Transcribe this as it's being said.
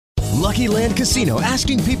Lucky Land Casino,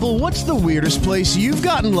 asking people, what's the weirdest place you've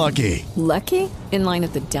gotten lucky? Lucky? In line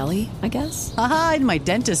at the deli, I guess? Aha, in my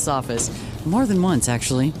dentist's office. More than once,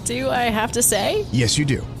 actually. Do I have to say? Yes, you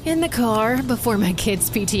do. In the car before my kids'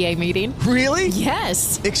 PTA meeting. Really?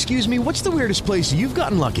 Yes. Excuse me, what's the weirdest place you've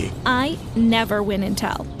gotten lucky? I never win and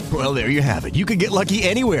tell. Well, there you have it. You can get lucky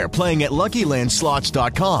anywhere, playing at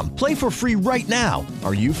LuckyLandSlots.com. Play for free right now.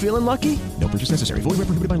 Are you feeling lucky? No purchase necessary. Void where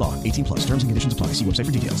prohibited by law. 18 plus. Terms and conditions apply. See website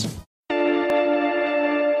for details.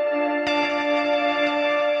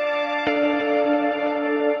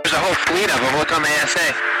 There's a whole fleet of them. Look on the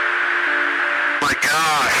ASA. My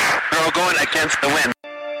gosh. They're all going against the wind.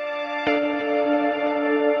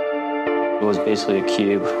 It was basically a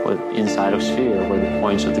cube with inside of a sphere where the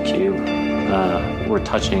points of the cube were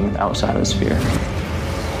touching outside of the sphere.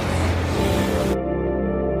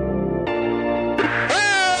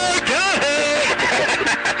 Oh, got it!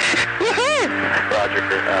 Woohoo! Roger.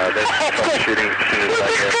 There's troubleshooting machines out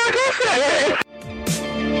here.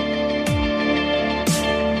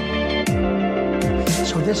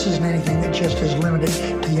 So this isn't anything that just is limited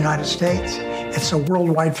to the United States. It's a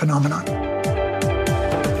worldwide phenomenon.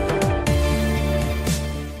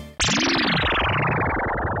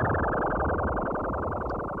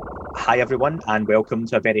 Hi everyone, and welcome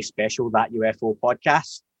to a very special That UFO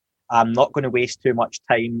podcast. I'm not going to waste too much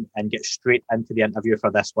time and get straight into the interview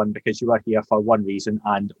for this one because you are here for one reason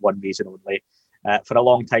and one reason only. For a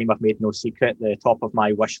long time, I've made no secret the top of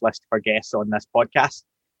my wish list for guests on this podcast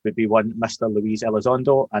would be one Mr. Luis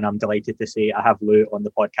Elizondo, and I'm delighted to say I have Lou on the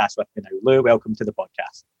podcast with me now. Lou, welcome to the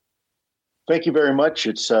podcast. Thank you very much.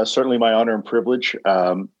 It's certainly my honor and privilege.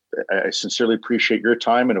 I sincerely appreciate your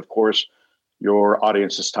time and, of course, your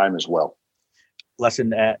audience's time as well.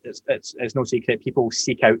 Listen, it's no secret. People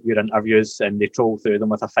seek out your interviews and they troll through them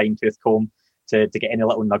with a fine-tooth comb to get any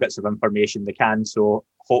little nuggets of information they can. So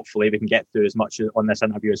hopefully we can get through as much on this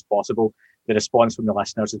interview as possible. The response from the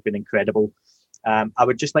listeners has been incredible. I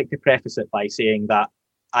would just like to preface it by saying that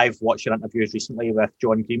I've watched your interviews recently with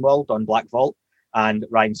John Greenwald on Black Vault and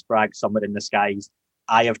Ryan Sprague, Somewhere in the Skies.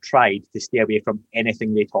 I have tried to stay away from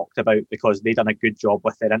anything they talked about because they've done a good job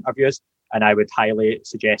with their interviews. And I would highly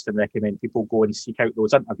suggest and recommend people go and seek out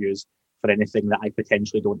those interviews for anything that I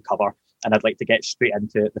potentially don't cover. And I'd like to get straight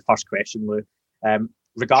into the first question, Lou.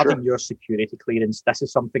 Regarding your security clearance, this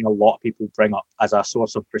is something a lot of people bring up as a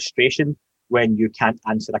source of frustration when you can't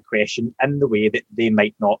answer a question in the way that they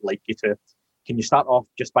might not like you to. Can you start off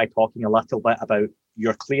just by talking a little bit about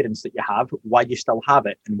your clearance that you have, why you still have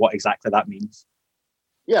it, and what exactly that means?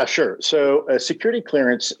 Yeah, sure. So security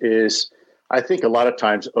clearance is, I think, a lot of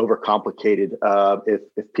times overcomplicated.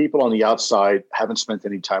 If people on the outside haven't spent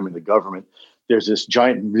any time in the government, there's this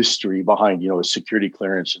giant mystery behind, a security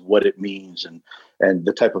clearance and what it means and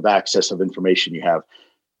the type of access of information you have.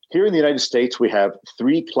 Here in the United States, we have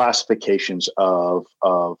three classifications of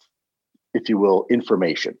if you will,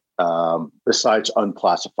 information, besides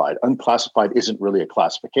unclassified. Unclassified isn't really a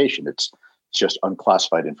classification. It's just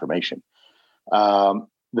unclassified information.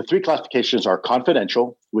 The three classifications are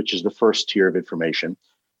confidential, which is the first tier of information,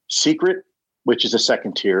 secret, which is the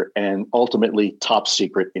second tier, and ultimately top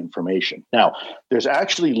secret information. Now, there's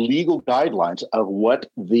actually legal guidelines of what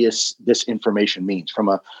this information means. From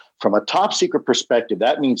a top secret perspective,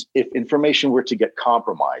 that means if information were to get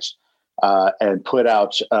compromised and put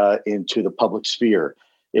out into the public sphere,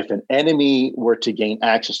 if an enemy were to gain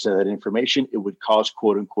access to that information, it would cause,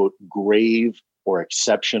 quote unquote, grave or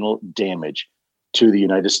exceptional damage to the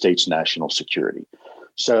United States national security.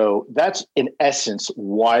 So that's in essence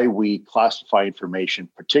why we classify information,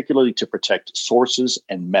 particularly to protect sources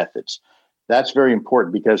and methods. That's very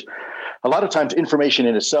important because a lot of times information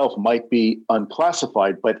in itself might be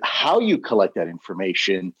unclassified, but how you collect that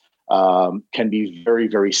information can be very,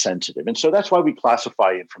 very sensitive. And so that's why we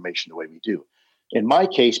classify information the way we do. In my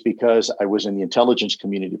case, because I was in the intelligence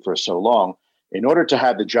community for so long, in order to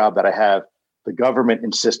have the job that I have, the government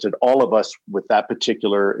insisted all of us with that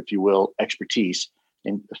particular, if you will, expertise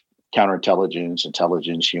in counterintelligence,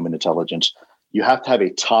 intelligence, human intelligence, you have to have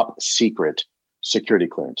a top secret security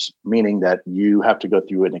clearance, meaning that you have to go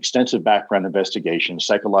through an extensive background investigation,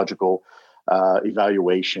 psychological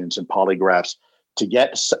evaluations, and polygraphs to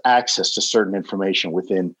get access to certain information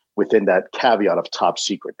within that caveat of top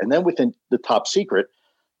secret. And then within the top secret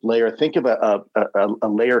layer, think of a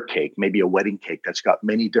layer cake, maybe a wedding cake that's got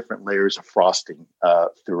many different layers of frosting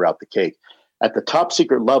throughout the cake. At the top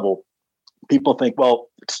secret level, people think, well,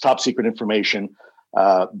 it's top secret information.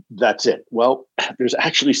 That's it. Well, there's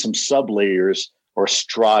actually some sub-layers or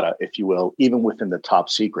strata, if you will, even within the top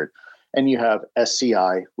secret. And you have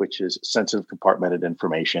SCI, which is sensitive compartmented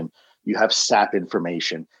information. you have SAP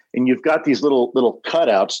information, and you've got these little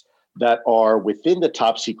cutouts that are within the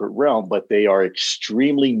top secret realm, but they are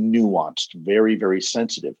extremely nuanced, very, very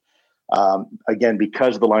sensitive. Again,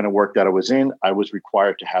 because of the line of work that I was in, I was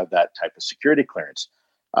required to have that type of security clearance.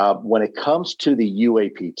 When it comes to the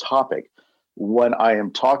UAP topic, when I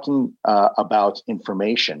am talking about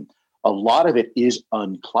information, a lot of it is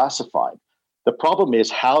unclassified. The problem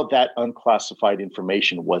is how that unclassified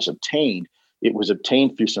information was obtained. It was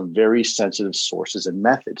obtained through some very sensitive sources and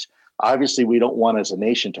methods. Obviously, we don't want as a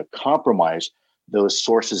nation to compromise those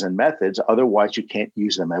sources and methods. Otherwise, you can't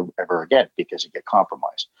use them ever again because you get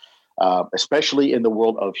compromised. Especially in the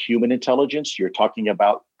world of human intelligence, you're talking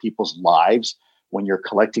about people's lives when you're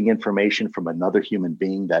collecting information from another human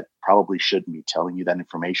being that probably shouldn't be telling you that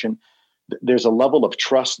information. There's a level of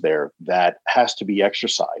trust there that has to be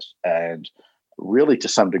exercised. And really, to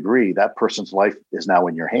some degree, that person's life is now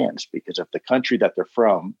in your hands, because if the country that they're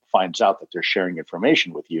from finds out that they're sharing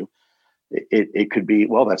information with you, it could be,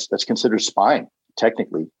 well, that's considered spying,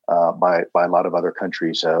 technically, by a lot of other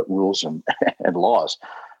countries' rules and laws.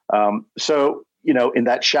 So, in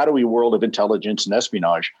that shadowy world of intelligence and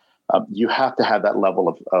espionage, you have to have that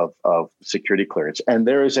level of security clearance. And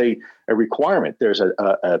there is a requirement. There's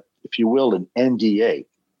a, if you will, an NDA,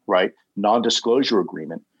 right? Non-disclosure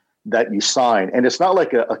agreement that you sign. And it's not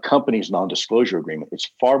like a company's non-disclosure agreement. It's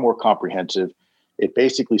far more comprehensive. It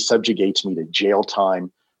basically subjugates me to jail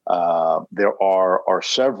time. There are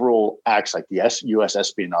several acts like the U.S.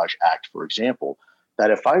 Espionage Act, for example,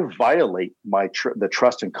 that if I violate the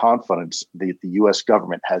trust and confidence that the U.S.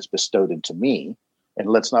 government has bestowed into me, and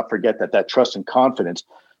let's not forget that trust and confidence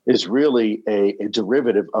is really a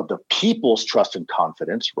derivative of the people's trust and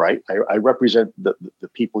confidence, right? I represent the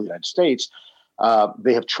people of the United States.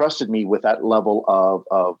 They have trusted me with that level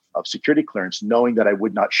of security clearance, knowing that I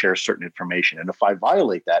would not share certain information. And if I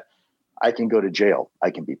violate that, I can go to jail.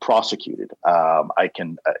 I can be prosecuted. I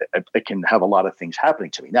can have a lot of things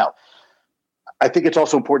happening to me. Now, I think it's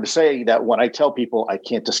also important to say that when I tell people I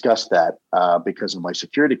can't discuss that because of my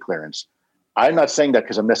security clearance, I'm not saying that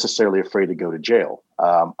because I'm necessarily afraid to go to jail.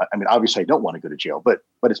 I mean, obviously, I don't want to go to jail, but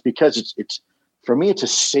it's because it's for me, it's a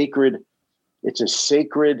sacred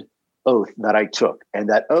oath that I took, and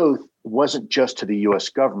that oath wasn't just to the U.S.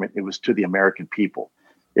 government; it was to the American people.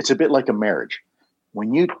 It's a bit like a marriage.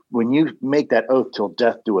 When you make that oath till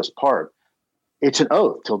death do us part, it's an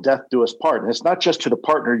oath till death do us part, and it's not just to the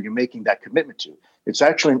partner you're making that commitment to. It's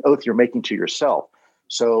actually an oath you're making to yourself.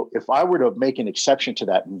 So if I were to make an exception to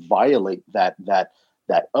that and violate that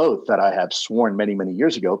oath that I have sworn many, many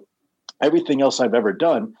years ago, everything else I've ever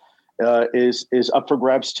done is up for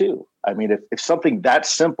grabs too. I mean, if something that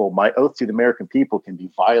simple, my oath to the American people, can be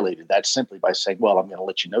violated that simply by saying, well, I'm going to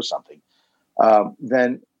let you know something,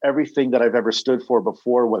 then everything that I've ever stood for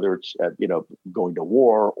before, whether it's going to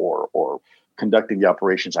war or conducting the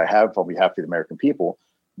operations I have on behalf of the American people,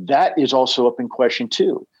 that is also up in question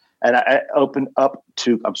too. And that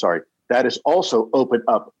is also open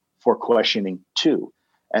up for questioning too.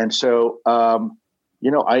 And so,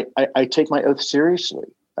 I take my oath seriously.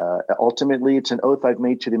 Ultimately, it's an oath I've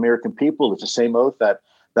made to the American people. It's the same oath that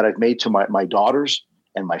I've made to my daughters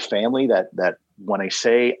and my family, that when I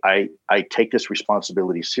say I take this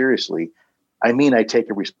responsibility seriously, I mean I take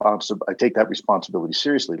that responsibility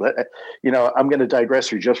seriously. I'm going to digress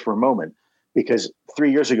here just for a moment, because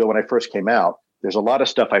 3 years ago when I first came out, there's a lot of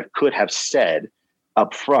stuff I could have said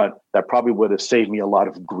up front that probably would have saved me a lot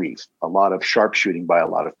of grief, a lot of sharpshooting by a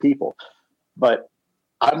lot of people. But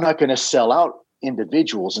I'm not going to sell out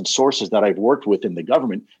individuals and sources that I've worked with in the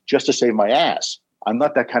government just to save my ass. I'm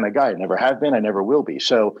not that kind of guy. I never have been. I never will be.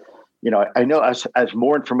 So, I know as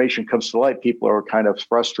more information comes to light, people are kind of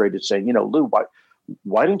frustrated saying, Lou,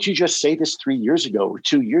 why didn't you just say this 3 years ago or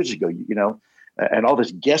 2 years ago, and all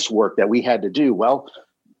this guesswork that we had to do? Well,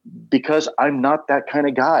 because I'm not that kind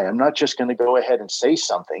of guy. I'm not just going to go ahead and say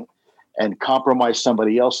something and compromise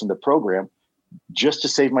somebody else in the program just to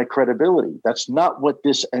save my credibility. That's not what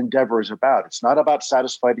this endeavor is about. It's not about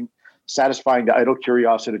satisfying the idle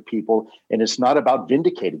curiosity of people, and it's not about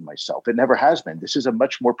vindicating myself. It never has been. This is a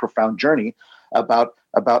much more profound journey about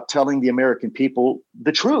telling the American people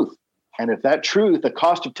the truth. And if that truth, the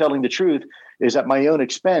cost of telling the truth, is at my own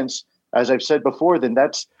expense, as I've said before, then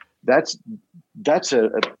that's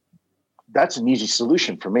an easy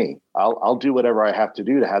solution for me. I'll do whatever I have to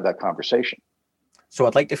do to have that conversation. So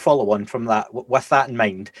I'd like to follow on from that. With that in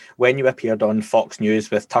mind, when you appeared on Fox News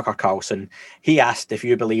with Tucker Carlson, he asked if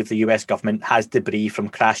you believe the US government has debris from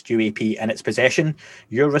crashed UAP in its possession.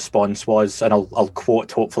 Your response was, and I'll quote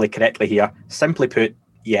hopefully correctly here, simply put,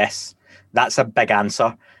 yes. That's a big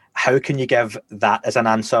answer. How can you give that as an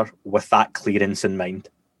answer with that clearance in mind?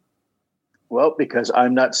 Well, because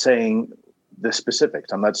I'm not saying the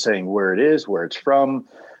specifics. I'm not saying where it is, where it's from,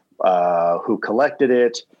 who collected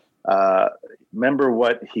it. Remember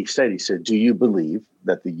what he said. He said, do you believe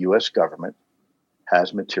that the U.S. government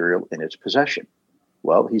has material in its possession?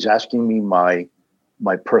 Well, he's asking me my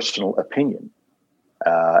personal opinion.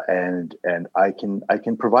 And I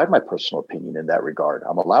can provide my personal opinion in that regard.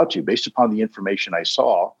 I'm allowed to, based upon the information I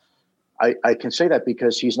saw. I can say that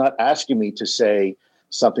because he's not asking me to say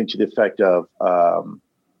something to the effect of,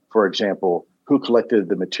 for example, who collected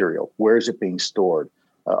the material? Where is it being stored?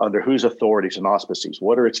 Under whose authorities and auspices?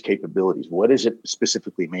 What are its capabilities? What is it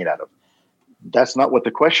specifically made out of? That's not what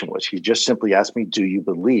the question was. He just simply asked me, do you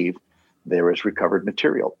believe there is recovered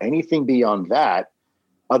material? Anything beyond that,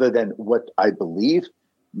 other than what I believe,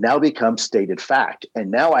 now becomes stated fact.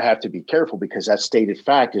 And now I have to be careful because that stated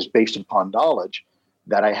fact is based upon knowledge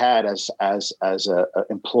that I had as an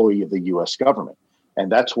employee of the U.S. government.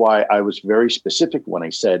 And that's why I was very specific when I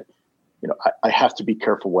said, I have to be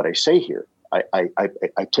careful what I say here.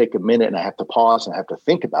 I take a minute and I have to pause and I have to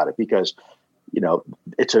think about it because,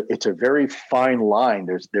 it's a very fine line.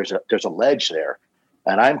 There's a ledge there,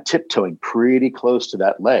 and I'm tiptoeing pretty close to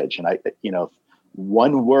that ledge. And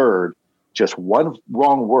one word, just one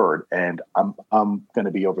wrong word, and I'm going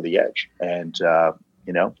to be over the edge. And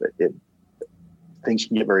things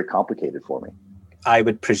can get very complicated for me. I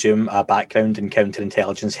would presume a background in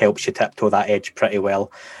counterintelligence helps you tiptoe that edge pretty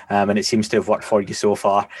well, and it seems to have worked for you so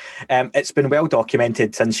far. It's been well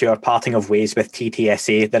documented since your parting of ways with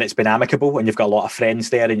TTSA that it's been amicable and you've got a lot of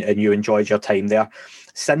friends there and you enjoyed your time there.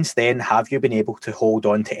 Since then, have you been able to hold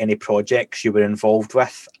on to any projects you were involved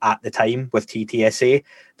with at the time with TTSA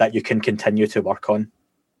that you can continue to work on?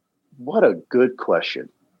 What a good question.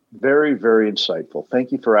 Very, very insightful.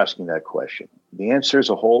 Thank you for asking that question. The answer is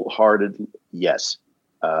a wholehearted yes.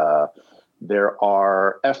 There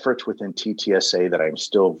are efforts within TTSA that I'm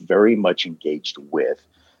still very much engaged with.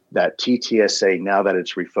 That TTSA, now that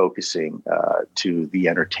it's refocusing to the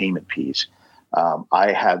entertainment piece,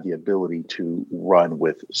 I have the ability to run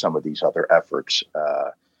with some of these other efforts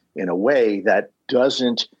in a way that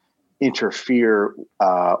doesn't interfere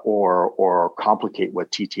or complicate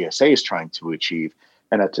what TTSA is trying to achieve,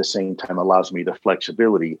 and at the same time allows me the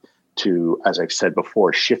flexibility to, as I've said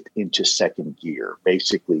before, shift into second gear,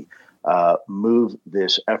 basically move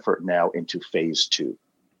this effort now into phase 2.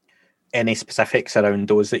 Any specifics around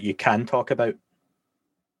those that you can talk about?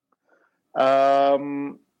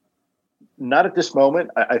 Not at this moment.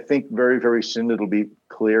 I think very, very soon it'll be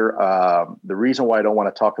clear. The reason why I don't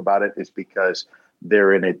want to talk about it is because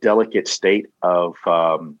they're in a delicate state of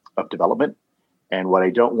development. And what I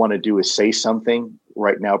don't want to do is say something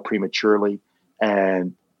right now prematurely.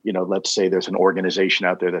 And, let's say there's an organization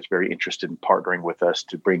out there that's very interested in partnering with us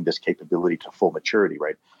to bring this capability to full maturity,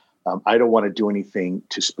 right? I don't want to do anything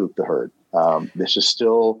to spook the herd. This is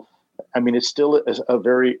still, it's still a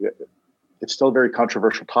very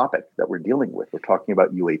controversial topic that we're dealing with. We're talking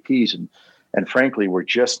about UAPs, and frankly, we're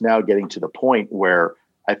just now getting to the point where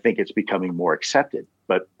I think it's becoming more accepted.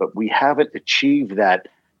 But we haven't achieved that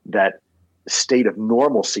state of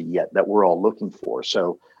normalcy yet that we're all looking for.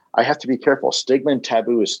 So I have to be careful. Stigma and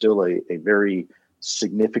taboo is still a very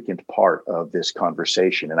significant part of this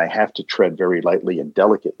conversation, and I have to tread very lightly and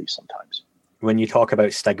delicately sometimes. When you talk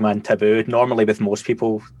about stigma and taboo, normally with most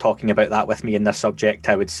people talking about that with me in this subject,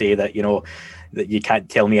 I would say that, that you can't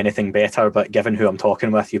tell me anything better, but given who I'm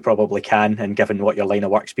talking with, you probably can, and given what your line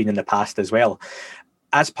of work's been in the past as well.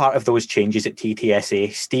 As part of those changes at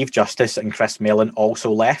TTSA, Steve Justice and Chris Mellon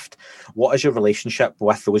also left. What is your relationship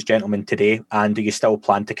with those gentlemen today, and do you still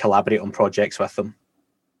plan to collaborate on projects with them?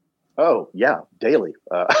 Oh, yeah, daily.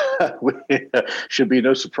 Should be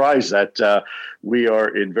no surprise that we are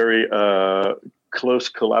in very close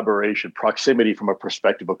collaboration, proximity from a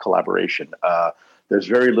perspective of collaboration. There's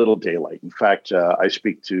very little daylight. In fact, I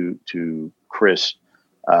speak to Chris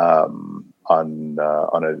on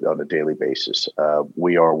a daily basis.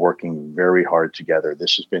 We are working very hard together.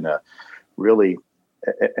 This has been a really,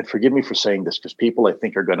 and forgive me for saying this, because people I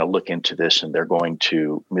think are going to look into this and they're going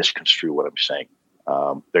to misconstrue what I'm saying.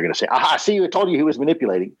 They're going to say, "Aha! See, I told you he was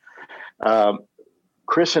manipulating."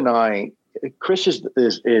 Chris is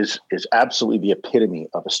absolutely the epitome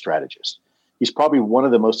of a strategist. He's probably one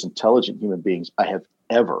of the most intelligent human beings I have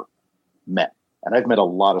ever met, and I've met a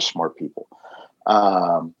lot of smart people.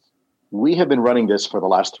 We have been running this for the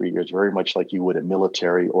last 3 years, very much like you would a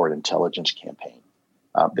military or an intelligence campaign.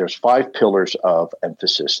 There's 5 pillars of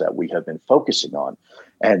emphasis that we have been focusing on,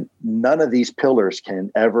 and none of these pillars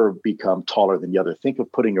can ever become taller than the other. Think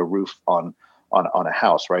of putting a roof on on a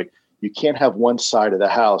house, right? You can't have one side of the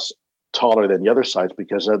house taller than the other sides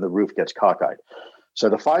because then the roof gets cockeyed. So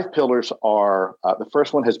the 5 pillars are, the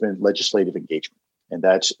first one has been legislative engagement. And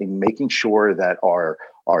that's in making sure that our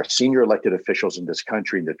senior elected officials in this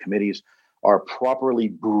country, the committees, are properly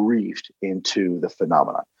briefed into the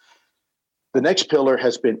phenomenon. The next pillar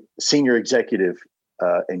has been senior executive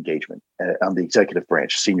engagement on the executive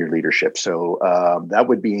branch, senior leadership. So that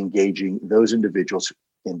would be engaging those individuals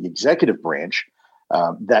in the executive branch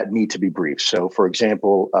that need to be briefed. So, for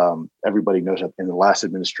example, everybody knows that in the last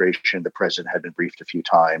administration, the president had been briefed a few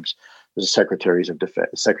times. The Secretary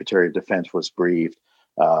of Defense was briefed.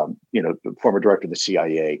 The former director of the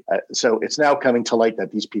CIA. So it's now coming to light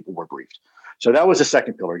that these people were briefed. So that was the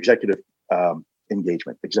second pillar, executive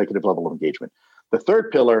engagement, executive level of engagement. The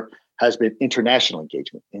third pillar has been international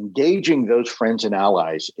engagement, engaging those friends and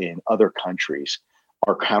allies in other countries,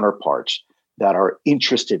 our counterparts that are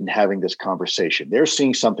interested in having this conversation. They're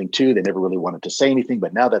seeing something too. They never really wanted to say anything,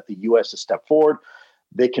 but now that the U.S. has stepped forward,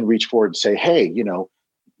 they can reach forward and say, hey,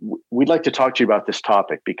 we'd like to talk to you about this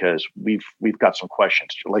topic because we've got some questions,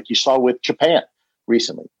 like you saw with Japan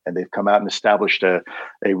recently, and they've come out and established a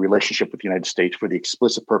relationship with the United States for the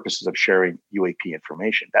explicit purposes of sharing UAP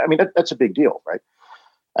information. I mean, that's a big deal, right?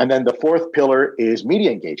 And then the fourth pillar is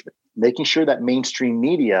media engagement, making sure that mainstream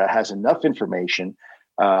media has enough information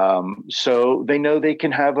so they know they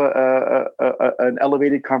can have an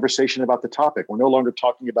elevated conversation about the topic. We're no longer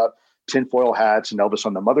talking about tinfoil hats and Elvis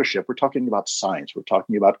on the mothership. We're talking about science. We're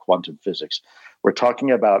talking about quantum physics. We're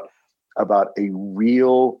talking about a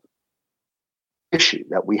real issue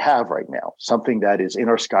that we have right now, something that is in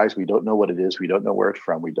our skies. We don't know what it is. We don't know where it's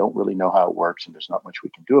from. We don't really know how it works, and there's not much we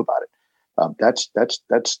can do about it.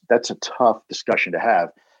 That's a tough discussion to have,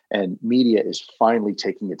 and media is finally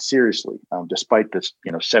taking it seriously, despite this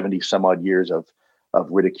 70 some odd years of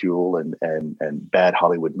ridicule and bad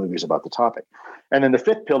Hollywood movies about the topic. And then the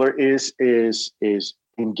fifth pillar is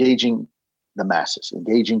engaging the masses,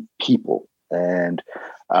 engaging people. And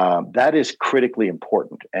that is critically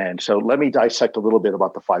important. And so let me dissect a little bit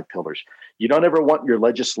about the 5 pillars. You don't ever want your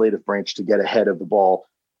legislative branch to get ahead of the ball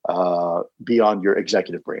beyond your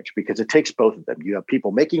executive branch, because it takes both of them. You have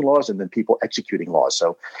people making laws and then people executing laws.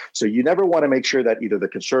 So you never want to make sure that either the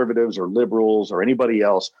conservatives or liberals or anybody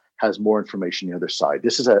else has more information on the other side.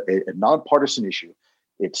 This is a nonpartisan issue.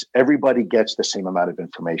 It's everybody gets the same amount of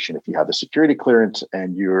information if you have the security clearance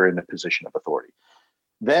and you're in a position of authority.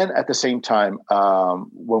 Then at the same time,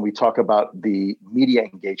 when we talk about the media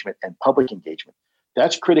engagement and public engagement,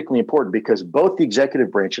 that's critically important because both the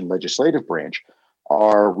executive branch and legislative branch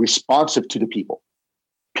are responsive to the people,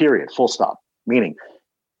 period, full stop. Meaning,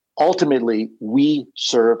 ultimately, we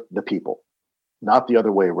serve the people, not the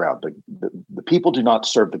other way around. The people do not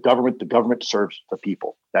serve the government serves the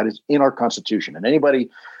people. That is in our Constitution. And anybody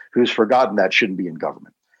who's forgotten that shouldn't be in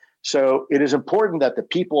government. So it is important that the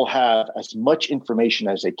people have as much information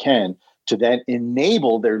as they can to then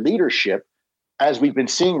enable their leadership, as we've been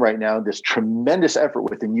seeing right now, this tremendous effort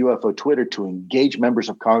within UFO Twitter to engage members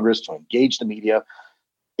of Congress, to engage the media.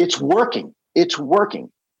 It's working. It's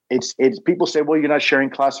working. It's people say, well, you're not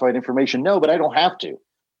sharing classified information. No, but I don't have to.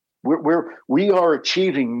 We are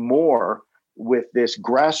achieving more with this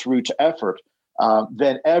grassroots effort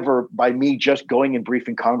than ever by me just going and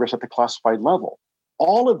briefing Congress at the classified level.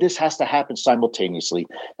 All of this has to happen simultaneously.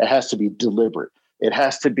 It has to be deliberate. It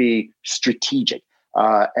has to be strategic,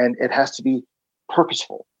 and it has to be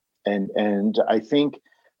purposeful. And I think,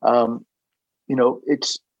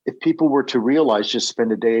 it's if people were to realize, just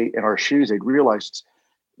spend a day in our shoes, they'd realize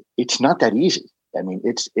it's not that easy. I mean,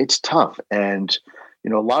 it's tough, and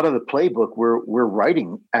a lot of the playbook we're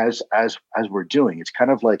writing as we're doing. It's kind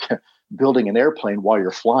of like building an airplane while you're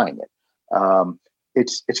flying it.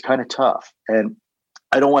 It's kind of tough, and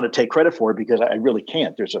I don't want to take credit for it because I really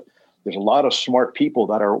can't. There's a lot of smart people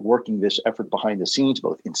that are working this effort behind the scenes,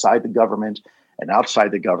 both inside the government and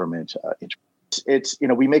outside the government.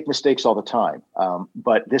 We make mistakes all the time,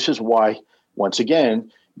 but this is why, once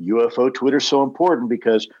again, UFO Twitter is so important,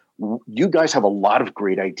 because you guys have a lot of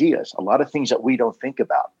great ideas, a lot of things that we don't think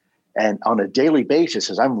about. And on a daily basis,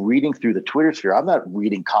 as I'm reading through the Twitter sphere, I'm not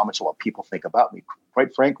reading comments on what people think about me.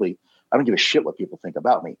 Quite frankly, I don't give a shit what people think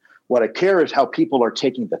about me. What I care is how people are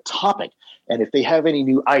taking the topic, and if they have any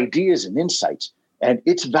new ideas and insights. And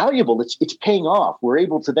it's valuable. It's paying off. We're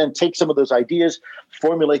able to then take some of those ideas,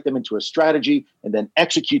 formulate them into a strategy, and then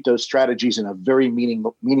execute those strategies in a very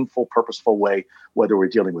meaningful, purposeful way, whether we're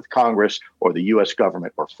dealing with Congress or the U.S.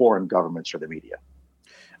 government or foreign governments or the media.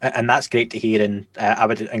 And that's great to hear. And I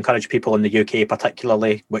would encourage people in the UK,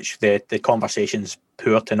 particularly, which the conversation's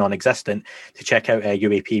poor to non-existent, to check out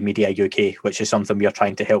UAP Media UK, which is something we are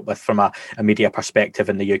trying to help with from a media perspective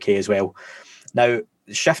in the UK as well. Now,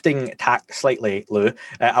 shifting tack slightly, Lou,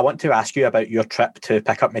 I want to ask you about your trip to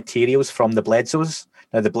pick up materials from the Bledsoes.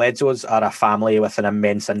 Now, the Bledsoes are a family with an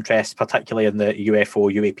immense interest, particularly in the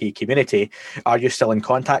UFO UAP community. Are you still in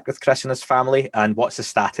contact with Chris and his family, and what's the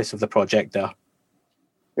status of the project there?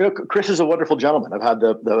 Chris is a wonderful gentleman. I've had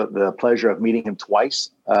the pleasure of meeting him twice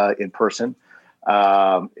in person.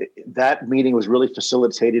 That meeting was really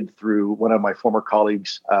facilitated through one of my former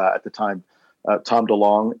colleagues at the time, Tom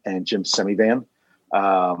DeLong and Jim Semivan.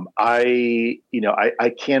 I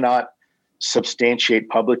cannot substantiate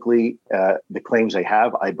publicly the claims they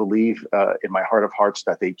have. I believe in my heart of hearts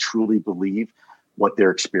that they truly believe what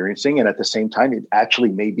they're experiencing, and at the same time, it actually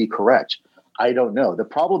may be correct. I don't know. The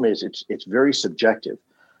problem is it's very subjective,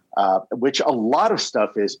 which a lot of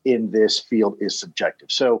stuff is in this field is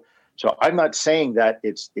subjective. So I'm not saying that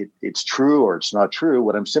it's true or it's not true.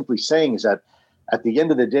 What I'm simply saying is that at the end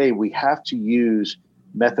of the day, we have to use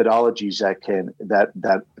methodologies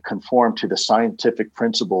that conform to the scientific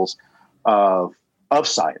principles of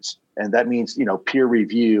science, and that means peer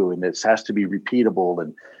review, and this has to be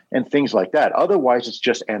repeatable and things like that. Otherwise, it's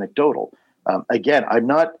just anecdotal. Again, I'm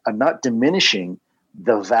not diminishing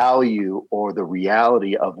the value or the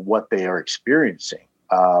reality of what they are experiencing.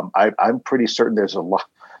 I'm pretty certain there's a lot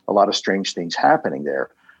of strange things happening there,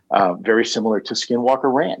 very similar to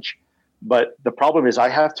Skinwalker Ranch. But the problem is I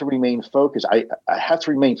have to remain focused. I have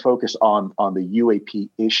to remain focused on the UAP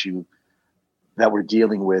issue that we're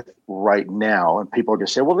dealing with right now. And people are going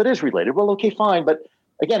to say, well, it is related. Well, okay, fine. But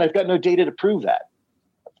again, I've got no data to prove that.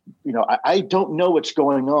 I don't know what's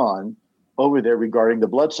going on over there regarding the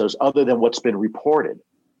Bledsoes other than what's been reported.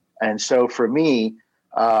 And so for me,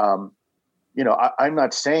 I'm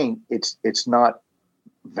not saying it's not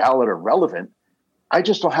valid or relevant. I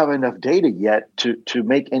just don't have enough data yet to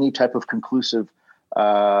make any type of conclusive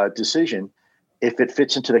decision if it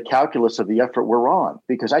fits into the calculus of the effort we're on.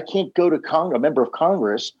 Because I can't go to a member of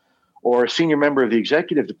Congress or a senior member of the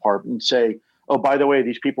executive department and say, oh, by the way,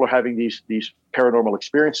 these people are having these paranormal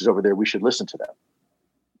experiences over there. We should listen to them.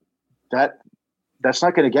 That's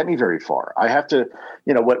not going to get me very far. I have to,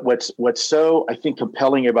 what's so, I think,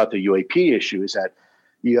 compelling about the UAP issue is that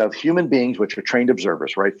you have human beings, which are trained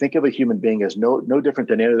observers, right? Think of a human being as no different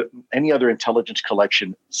than any other intelligence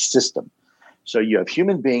collection system. So you have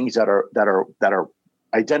human beings that are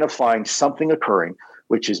identifying something occurring,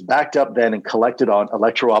 which is backed up then and collected on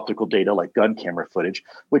electro-optical data like gun camera footage,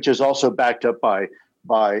 which is also backed up by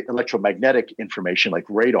electromagnetic information like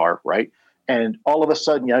radar, right? And all of a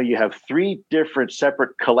sudden, you have three different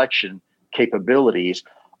separate collection capabilities,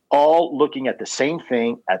 all looking at the same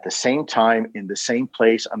thing at the same time in the same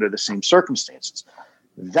place under the same circumstances.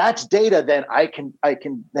 That's data then I can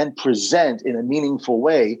then present in a meaningful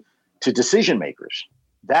way to decision makers.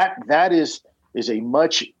 That is a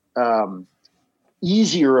much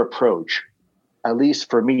easier approach, at least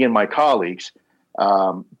for me and my colleagues,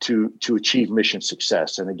 to achieve mission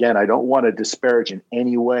success. And again, I don't want to disparage in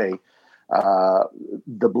any way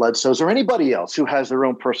the Bledsoes or anybody else who has their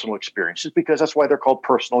own personal experiences, because that's why they're called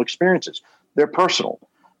personal experiences. They're personal.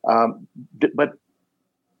 But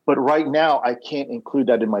right now, I can't include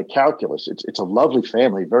that in my calculus. It's a lovely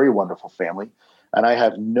family, very wonderful family. And I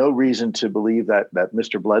have no reason to believe that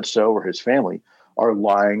Mr. Bledsoe or his family are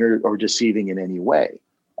lying or deceiving in any way.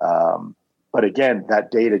 But again,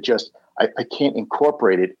 that data I can't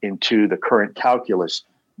incorporate it into the current calculus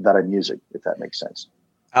that I'm using, if that makes sense.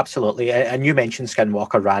 Absolutely. And you mentioned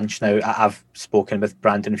Skinwalker Ranch. Now, I've spoken with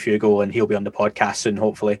Brandon Fugal, and he'll be on the podcast soon,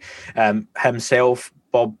 hopefully. Himself,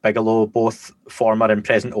 Bob Bigelow, both former and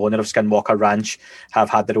present owner of Skinwalker Ranch, have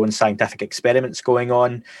had their own scientific experiments going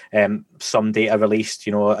on. Some data released,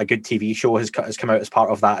 a good TV show has come out as part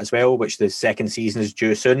of that as well, which the second season is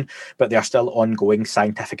due soon. But there are still ongoing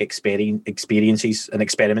scientific experiences and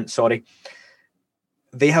experiments,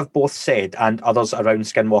 They have both said, and others around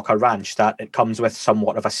Skinwalker Ranch, that it comes with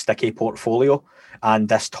somewhat of a sticky portfolio. And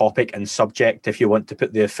this topic and subject, if you want to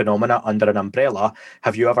put the phenomena under an umbrella,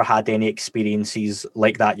 have you ever had any experiences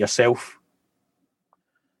like that yourself?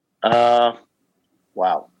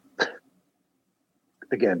 Wow.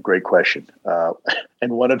 Again, great question.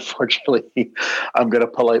 And one, unfortunately, I'm going to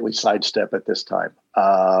politely sidestep at this time.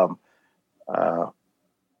 That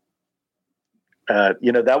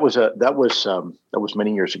was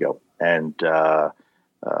many years ago, and a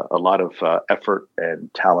lot of effort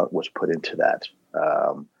and talent was put into that.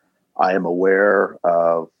 I am aware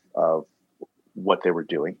of what they were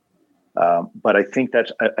doing. But I think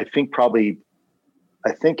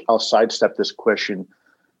I'll sidestep this question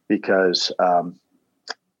because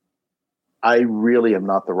I really am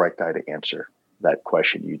not the right guy to answer that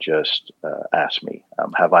question you just asked me.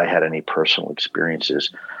 Have I had any personal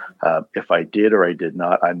experiences? If I did or I did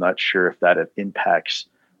not, I'm not sure if that impacts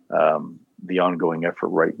the ongoing effort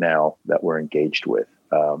right now that we're engaged with.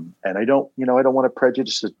 And I don't want to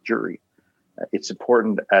prejudice the jury. It's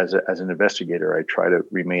important as an investigator, I try to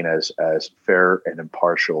remain as fair and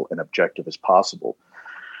impartial and objective as possible.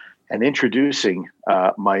 And introducing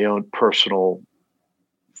my own personal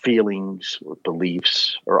feelings or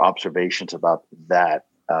beliefs or observations about that,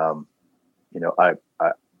 I'm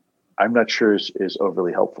not sure is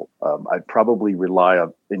overly helpful. I'd probably rely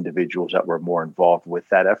on individuals that were more involved with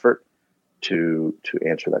that effort to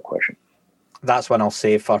answer that question. That's one I'll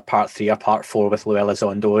save for part 3 or part 4 with Lou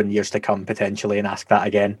Elizondo in years to come, potentially, and ask that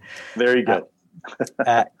again. There you go.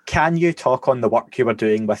 Can you talk on the work you were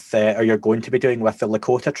doing with, or you're going to be doing with the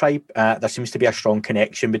Lakota tribe? There seems to be a strong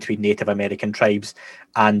connection between Native American tribes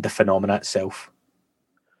and the phenomena itself.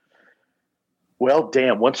 Well,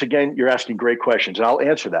 Dan, once again, you're asking great questions, and I'll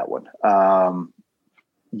answer that one.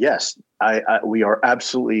 Yes, we are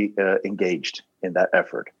absolutely engaged in that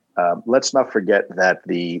effort. Let's not forget that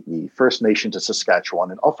the First Nations of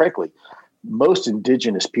Saskatchewan, and frankly, most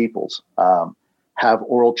Indigenous peoples have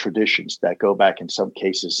oral traditions that go back, in some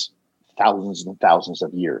cases, thousands and thousands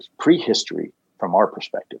of years, prehistory from our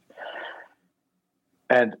perspective.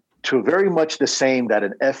 And to very much the same that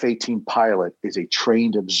an F-18 pilot is a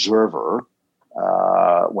trained observer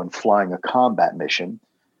when flying a combat mission,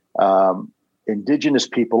 Indigenous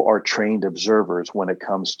people are trained observers when it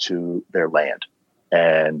comes to their land.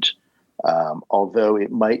 And although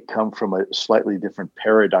it might come from a slightly different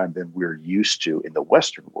paradigm than we're used to in the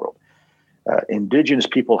Western world, Indigenous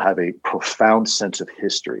people have a profound sense of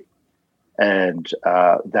history, and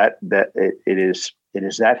it is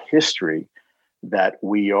that history that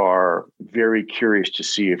we are very curious to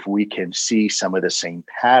see if we can see some of the same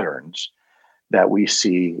patterns that we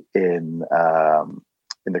see in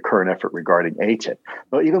the current effort regarding ATIP.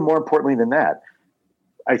 But even more importantly than that,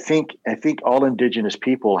 I think all Indigenous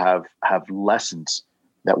people have lessons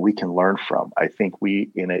that we can learn from. I think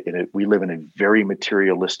we live in a very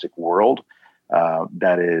materialistic world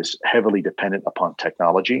that is heavily dependent upon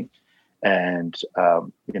technology, and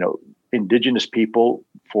Indigenous people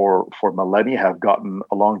for millennia have gotten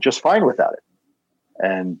along just fine without it.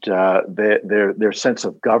 And their sense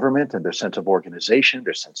of government and their sense of organization,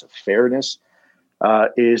 their sense of fairness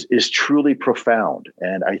is truly profound.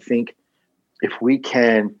 And I think if we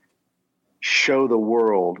can show the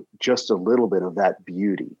world just a little bit of that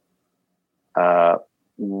beauty,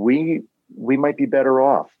 we might be better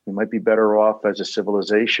off. We might be better off as a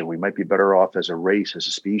civilization. We might be better off as a race, as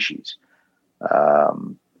a species.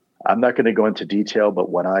 I'm not going to go into detail,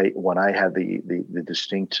 but when I had the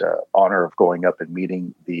distinct honor of going up and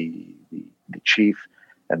meeting the chief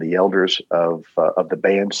and the elders of the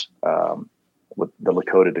bands, with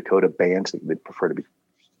the Dakota bands, they prefer to be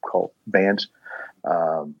called bands.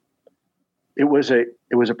 It was a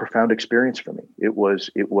profound experience for me. It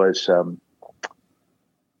was an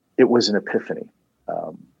epiphany.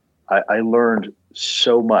 I learned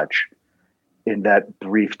so much in that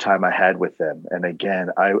brief time I had with them. And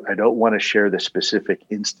again, I don't want to share the specific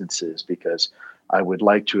instances because I would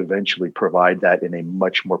like to eventually provide that in a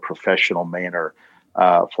much more professional manner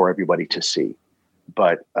for everybody to see.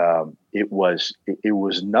 But it was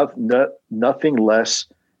nothing less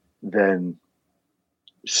than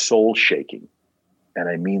soul shaking. And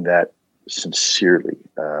I mean that sincerely.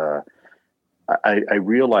 I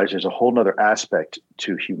realize there's a whole nother aspect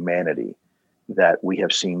to humanity that we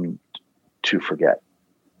have seemed to forget.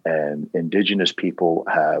 And Indigenous people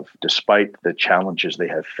have, despite the challenges they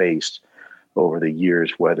have faced over the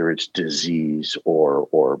years, whether it's disease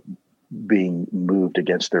or being moved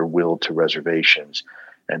against their will to reservations,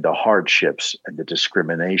 and the hardships and the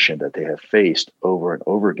discrimination that they have faced over and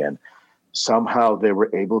over again, somehow they were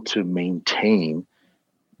able to maintain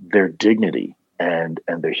their dignity and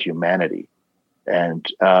their humanity. And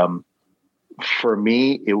for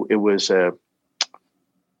me, it was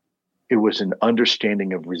an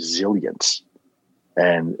understanding of resilience,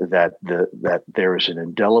 and that there is an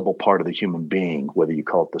indelible part of the human being, whether you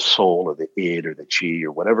call it the soul or the id or the chi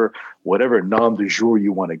or whatever nom du jour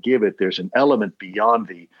you want to give it. There's an element beyond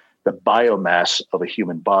the biomass of a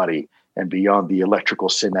human body and beyond the electrical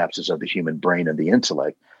synapses of the human brain and the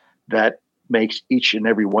intellect that makes each and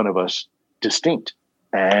every one of us distinct.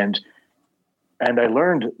 And I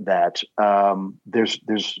learned that there's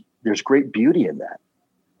great beauty in that.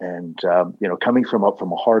 And coming from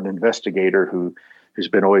a hard investigator who's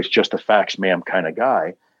been always just a facts ma'am kind of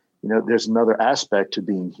guy, there's another aspect to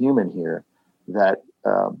being human here that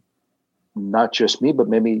not just me, but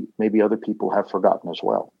maybe other people have forgotten as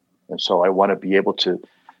well. And so I want to be able to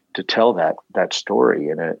tell that story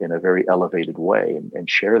in a very elevated way and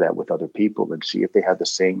share that with other people and see if they have the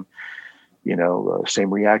same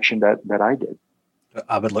reaction that I did.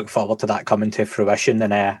 I would look forward to that coming to fruition,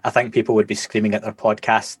 and I think people would be screaming at their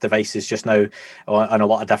podcast devices just now on a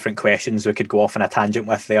lot of different questions we could go off on a tangent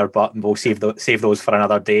with there, but we'll save those for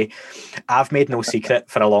another day. I've made no secret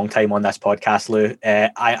for a long time on this podcast, Lou.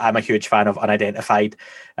 I'm a huge fan of Unidentified.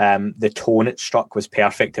 The tone it struck was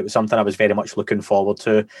perfect. It was something I was very much looking forward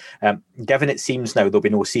to. Given it seems now there'll be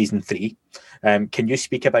no season 3, can you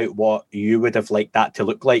speak about what you would have liked that to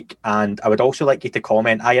look like? And I would also like you to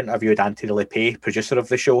comment. I interviewed Anthony LePay, producer of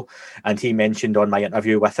the show, and he mentioned on my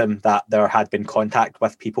interview with him that there had been contact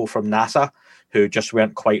with people from NASA who just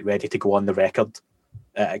weren't quite ready to go on the record.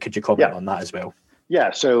 Could you comment on that as well?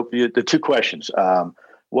 Yeah. So the two questions.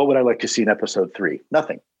 What would I like to see in episode 3?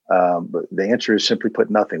 Nothing. But the answer is simply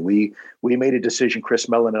put, nothing. We made a decision, Chris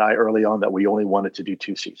Mellon and I, early on, that we only wanted to do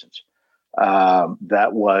 2 seasons.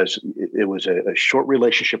 It was a short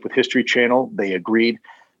relationship with History Channel. They agreed.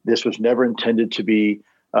 This was never intended to be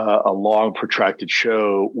a long, protracted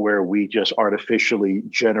show where we just artificially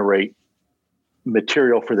generate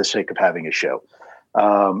material for the sake of having a show.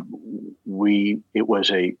 It was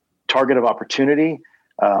a target of opportunity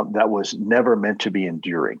that was never meant to be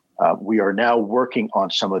enduring. We are now working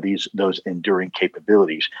on some of those enduring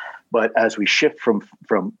capabilities, but as we shift from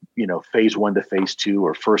phase 1 to phase 2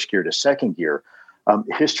 or first gear to second gear,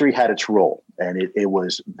 history had its role, and it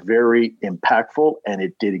was very impactful, and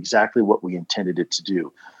it did exactly what we intended it to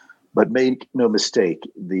do. But make no mistake,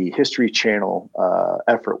 the History Channel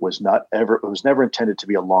effort was never intended to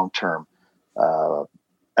be a long-term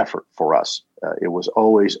effort for us. It was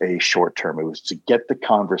always a short-term. It was to get the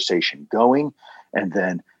conversation going, and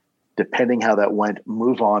then, depending how that went,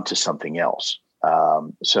 move on to something else.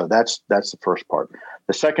 So that's the first part.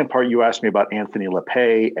 The second part, you asked me about Anthony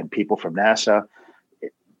LePay and people from NASA.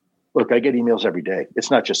 Look, I get emails every day. It's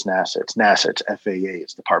not just NASA. It's NASA, it's FAA,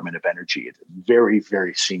 it's Department of Energy. It's very,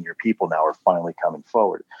 very senior people now are finally coming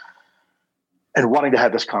forward and wanting to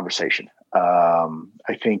have this conversation. I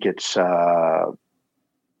think it's a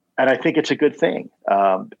good thing.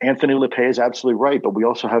 Anthony LePay is absolutely right, but we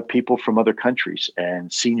also have people from other countries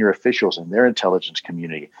and senior officials in their intelligence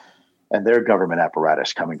community and their government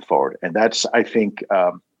apparatus coming forward. And that's, I think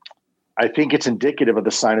it's indicative of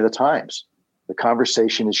the sign of the times. The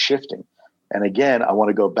conversation is shifting. And again, I want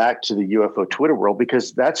to go back to the UFO Twitter world,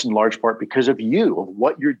 because that's in large part because of you, of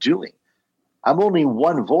what you're doing. I'm only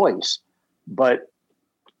one voice, but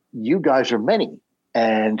you guys are many.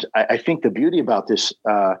 And I think the beauty about this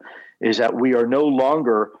is that we are no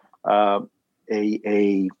longer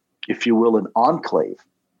if you will, an enclave.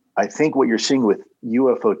 I think what you're seeing with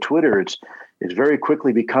UFO Twitter is very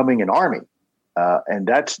quickly becoming an army, and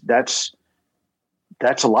that's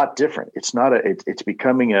a lot different. It's not it's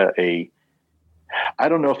becoming a I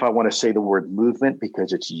don't know if I want to say the word movement,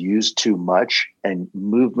 because it's used too much, and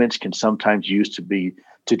movements can sometimes used to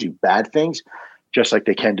do bad things, just like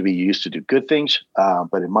they can to be used to do good things.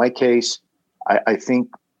 But in my case, I think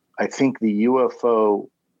the UFO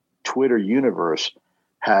Twitter universe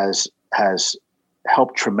has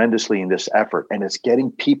helped tremendously in this effort, and it's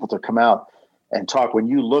getting people to come out and talk. When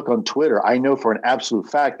you look on Twitter, I know for an absolute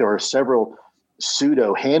fact there are several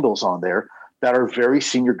pseudo handles on there that are very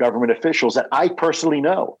senior government officials that I personally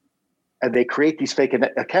know, and they create these fake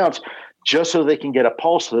accounts just so they can get a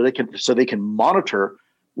pulse, so they can monitor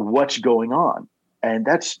what's going on. And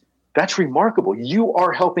that's remarkable. You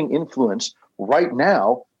are helping influence right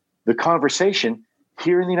now the conversation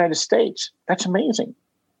here in the United States. That's amazing.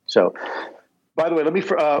 So, by the way, let me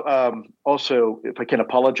also, if I can,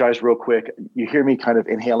 apologize real quick. You hear me kind of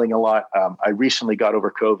inhaling a lot. I recently got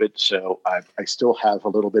over COVID, so I still have a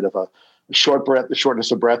little bit of a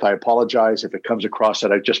shortness of breath. I apologize if it comes across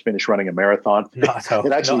that I've just finished running a marathon.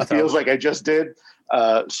 It actually feels like I just did.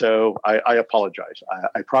 So I apologize.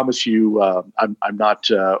 I promise you, I'm not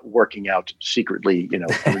working out secretly,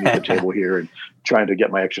 underneath the table here and trying to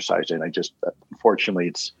get my exercise in. I just, unfortunately,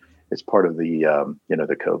 it's part of the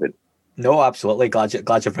the COVID. No, absolutely. Glad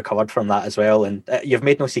you've recovered from that as well. And you've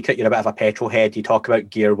made no secret you're a bit of a petrol head. You talk about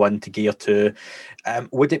gear 1 to gear 2.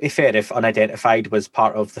 Would it be fair if Unidentified was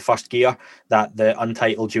part of the first gear, that the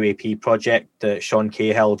Untitled UAP project that Sean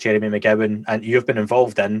Cahill, Jeremy McGowan, and you've been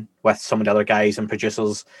involved in with some of the other guys and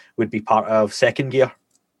producers would be part of second gear?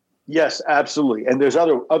 Yes, absolutely. And there's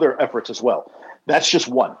other efforts as well. that's just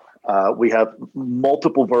one. We have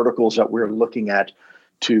multiple verticals that we're looking at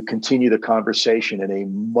to continue the conversation in a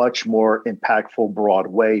much more impactful, broad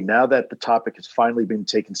way. Now that the topic has finally been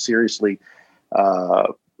taken seriously,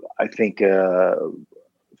 I think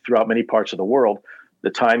throughout many parts of the world,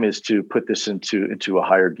 the time is to put this into a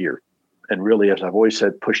higher gear. And really, as I've always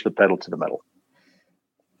said, push the pedal to the metal.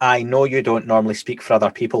 I know you don't normally speak for other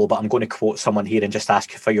people, but I'm going to quote someone here and just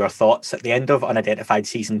ask you for your thoughts. At the end of Unidentified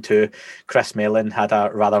Season 2, Chris Mellon had a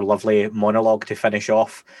rather lovely monologue to finish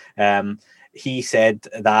off. He said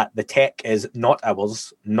that the tech is not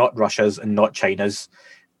ours, not Russia's, and not China's.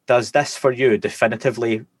 Does this, for you,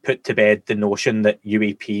 definitively put to bed the notion that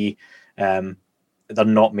UAP, they're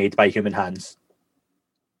not made by human hands?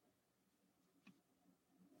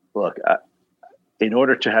 Look, in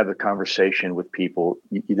order to have a conversation with people,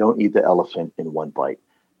 you don't eat the elephant in one bite.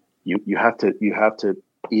 You have to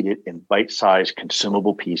eat it in bite-sized,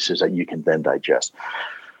 consumable pieces that you can then digest.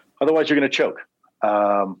 Otherwise, you're going to choke.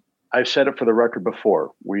 I've said it for the record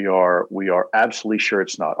before. We are absolutely sure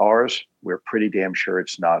it's not ours. We're pretty damn sure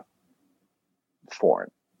it's not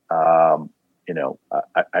foreign. I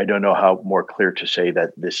don't know how more clear to say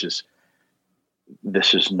that this is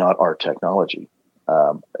not our technology.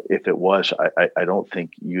 If it was, I don't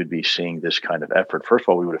think you'd be seeing this kind of effort. First of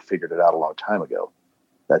all, we would have figured it out a long time ago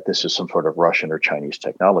that this is some sort of Russian or Chinese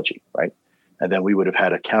technology, right? And then we would have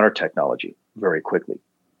had a counter technology very quickly.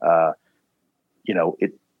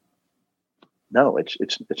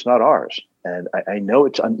 It's not ours. And I know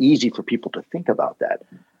it's uneasy for people to think about that,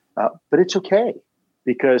 but it's okay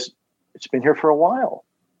because it's been here for a while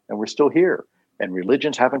and we're still here and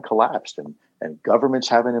religions haven't collapsed and governments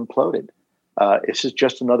haven't imploded. This is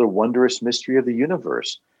just another wondrous mystery of the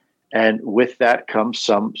universe. And with that comes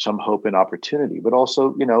some hope and opportunity, but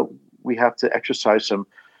also, we have to exercise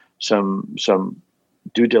some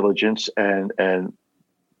due diligence and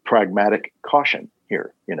pragmatic caution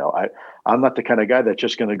here. I'm not the kind of guy that's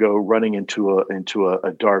just going to go running into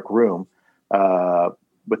a dark room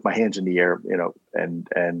with my hands in the air,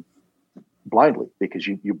 and blindly, because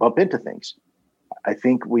you bump into things. I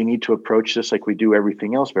think we need to approach this like we do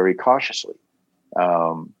everything else, very cautiously.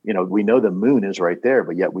 We know the moon is right there,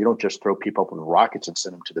 but yet we don't just throw people up with rockets and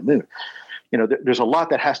send them to the moon. There's a lot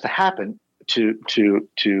that has to happen to do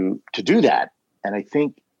that. And I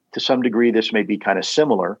think to some degree, this may be kind of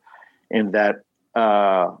similar in that,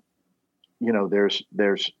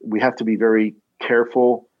 we have to be very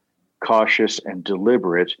careful, cautious, and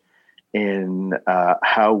deliberate in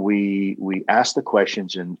how we ask the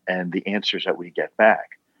questions and the answers that we get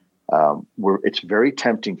back. It's very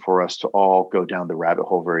tempting for us to all go down the rabbit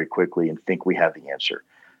hole very quickly and think we have the answer.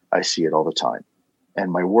 I see it all the time.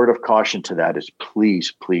 And my word of caution to that is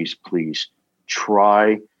please, please, please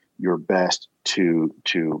try your best to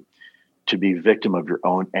be victim of your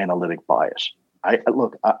own analytic bias. I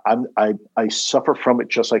suffer from it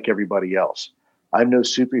just like everybody else. I'm no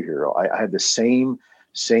superhero. I have the same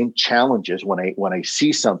challenges when I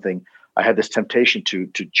see something. I had this temptation to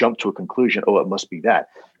jump to a conclusion. Oh, it must be that.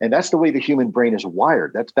 And that's the way the human brain is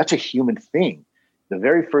wired. That's a human thing. The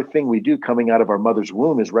very first thing we do coming out of our mother's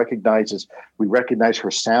womb is we recognize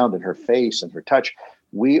her sound and her face and her touch.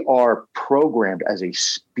 We are programmed as a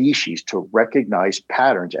species to recognize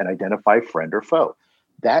patterns and identify friend or foe.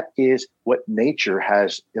 That is what nature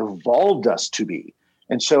has evolved us to be.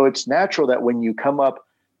 And so it's natural that when you come up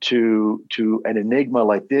to an enigma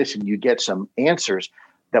like this and you get some answers,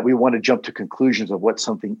 that we want to jump to conclusions of what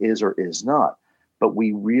something is or is not. But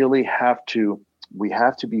we really have to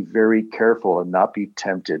be very careful and not be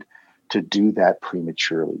tempted to do that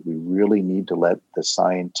prematurely. We really need to let the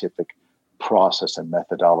scientific process and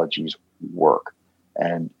methodologies work.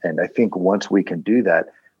 And I think once we can do that,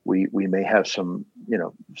 we may have some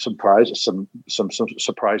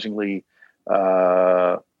surprisingly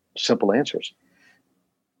simple answers.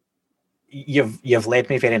 You've led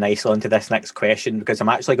me very nicely onto this next question, because I'm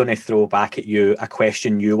actually going to throw back at you a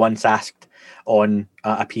question you once asked on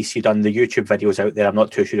a piece you done. The YouTube videos out there, I'm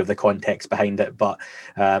not too sure of the context behind it, but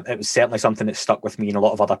it was certainly something that stuck with me and a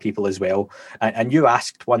lot of other people as well. And you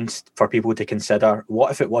asked once for people to consider,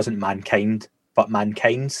 what if it wasn't mankind, but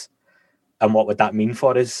mankind's? And what would that mean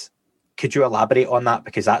for us? Could you elaborate on that?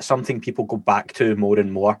 Because that's something people go back to more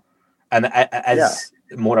and more. And it is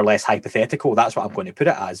more or less hypothetical. That's what I'm going to put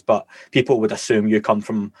it as. But people would assume you come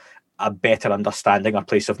from a better understanding, a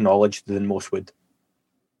place of knowledge than most would.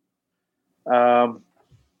 Wow.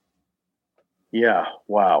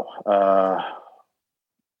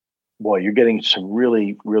 Boy, you're getting some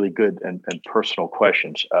really, really good and personal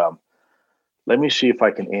questions. Let me see if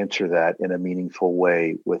I can answer that in a meaningful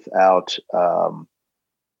way without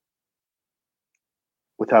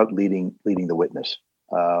without leading the witness.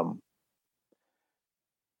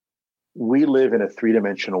 We live in a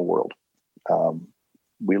three-dimensional world.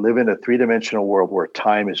 We live in a three-dimensional world where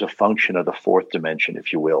time is a function of the fourth dimension,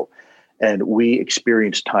 if you will. And we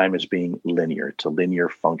experience time as being linear. It's a linear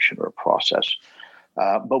function or process.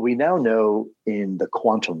 But we now know in the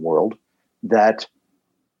quantum world that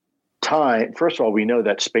time, first of all, we know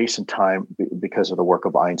that space and time, because of the work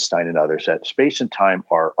of Einstein and others, that space and time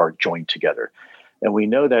are joined together. And we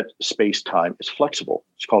know that space-time is flexible.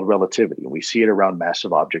 It's called relativity. And we see it around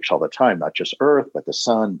massive objects all the time, not just Earth, but the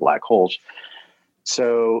sun, black holes.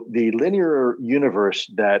 So the linear universe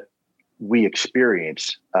that we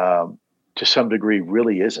experience to some degree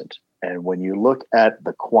really isn't. And when you look at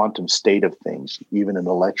the quantum state of things, even an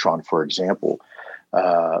electron, for example,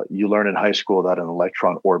 you learn in high school that an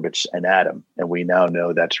electron orbits an atom. And we now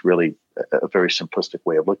know that's really a very simplistic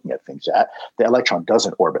way of looking at things. The electron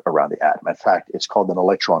doesn't orbit around the atom. In fact, it's called an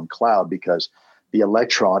electron cloud because the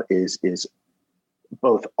electron is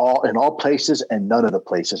both all in all places and none of the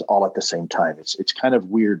places all at the same time. It's kind of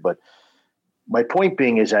weird, but my point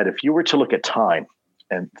being is that if you were to look at time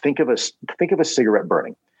and think of a cigarette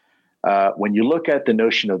burning, when you look at the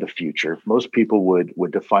notion of the future, most people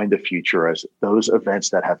would define the future as those events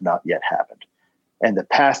that have not yet happened. And the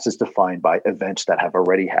past is defined by events that have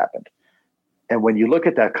already happened. And when you look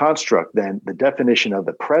at that construct, then the definition of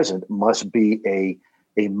the present must be a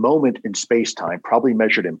moment in space-time, probably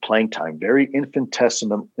measured in Planck time, very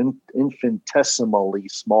infinitesimally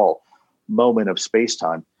small moment of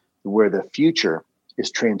space-time where the future is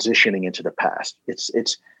transitioning into the past. It's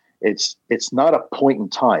not a point in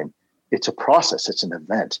time. It's a process. It's an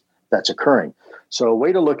event that's occurring. So a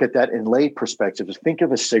way to look at that in lay perspective is think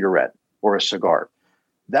of a cigarette or a cigar.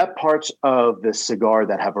 That parts of the cigar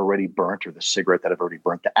that have already burnt or the cigarette that have already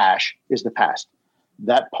burnt, the ash, is the past.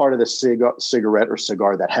 That part of the cigarette or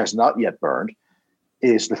cigar that has not yet burned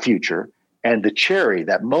is the future. And the cherry,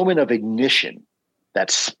 that moment of ignition, that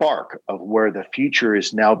spark of where the future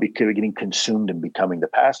is now getting consumed and becoming the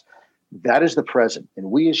past, that is the present.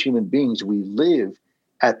 And we as human beings, we live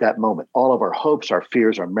at that moment. All of our hopes, our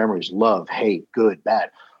fears, our memories, love, hate, good, bad,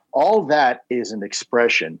 all that is an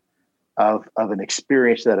expression of an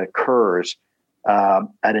experience that occurs at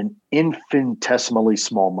an infinitesimally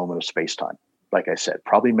small moment of space-time. Like I said,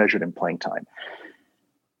 probably measured in Planck time.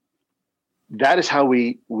 That is how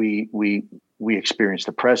we experience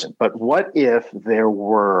the present. But what if there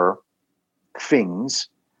were things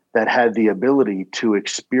that had the ability to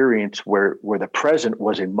experience where the present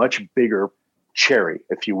was a much bigger cherry,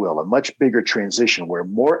 if you will, a much bigger transition where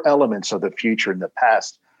more elements of the future and the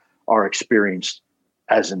past are experienced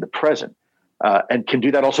as in the present, and can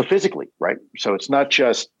do that also physically, right? So it's not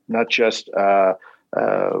just an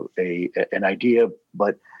idea,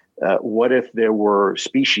 but what if there were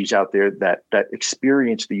species out there that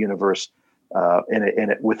experience the universe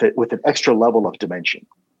with an extra level of dimension?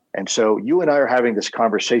 And so you and I are having this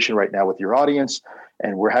conversation right now with your audience,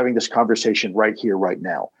 and we're having this conversation right here, right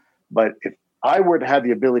now. But if I were to have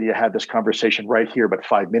the ability to have this conversation right here, but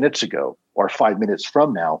 5 minutes ago or 5 minutes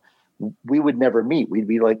from now, we would never meet. We'd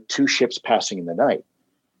be like two ships passing in the night.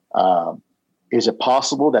 Is it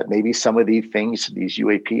possible that maybe some of these things, these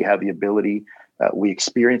UAP, have the ability, we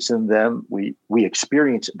experience them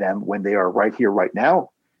experience them when they are right here, right now,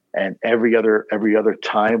 and every other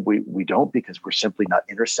time we don't, because we're simply not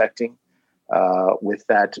intersecting with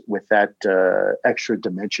that extra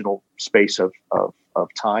dimensional space of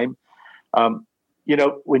time.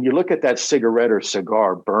 When you look at that cigarette or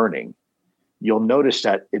cigar burning, you'll notice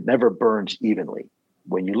that it never burns evenly.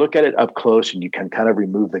 When you look at it up close and you can kind of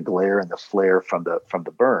remove the glare and the flare from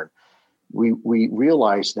the burn, we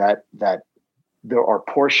realize that there are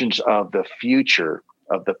portions of the future,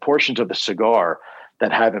 of the portions of the cigar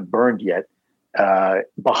that haven't burned yet,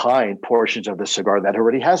 behind portions of the cigar that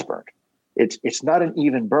already has burned. It's not an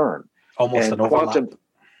even burn. Almost an overlap.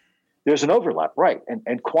 There's an overlap, right?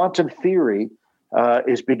 And quantum theory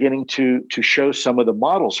is beginning to show some of the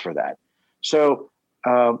models for that. So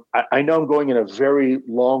I know I'm going in a very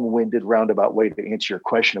long-winded, roundabout way to answer your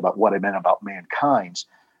question about what I meant about mankind.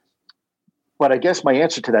 But I guess my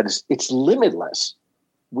answer to that is it's limitless.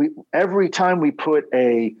 Every time we put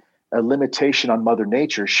a limitation on Mother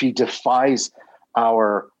Nature, she defies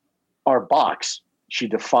our box. She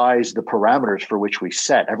defies the parameters for which we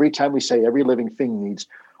set. Every time we say every living thing needs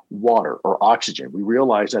water or oxygen, we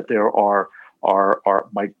realize that there are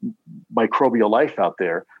microbial life out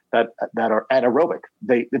there that are anaerobic.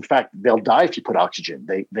 They'll die if you put oxygen.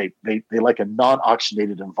 They like a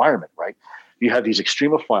non-oxygenated environment, right? You have these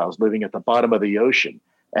extremophiles living at the bottom of the ocean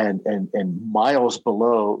and miles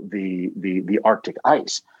below the Arctic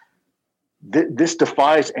ice. This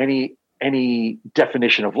defies any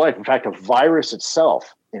definition of life. In fact, a virus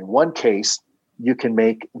itself, in one case, you can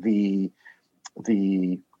make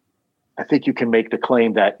I think you can make the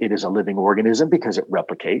claim that it is a living organism because it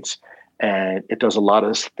replicates and it does a lot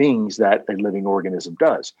of things that a living organism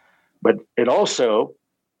does. But it also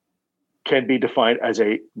can be defined as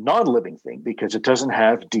a non-living thing because it doesn't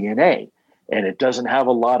have DNA and it doesn't have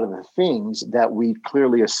a lot of the things that we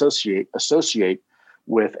clearly associate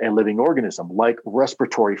with a living organism, like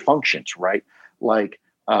respiratory functions, right? Like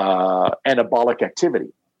anabolic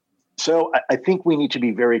activity. So I think we need to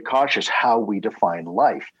be very cautious how we define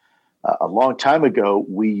life. A long time ago,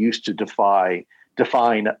 we used to define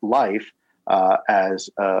life as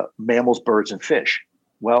mammals, birds, and fish.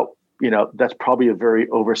 Well, that's probably a very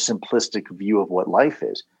oversimplistic view of what life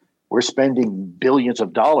is. We're spending billions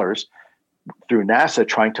of dollars through NASA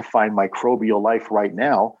trying to find microbial life right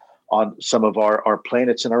now on some of our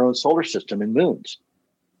planets in our own solar system and moons,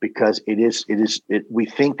 because we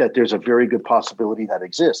think that there's a very good possibility that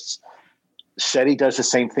exists. SETI does the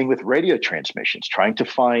same thing with radio transmissions, trying to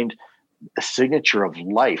find a signature of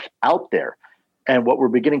life out there. And what we're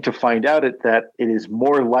beginning to find out is that it is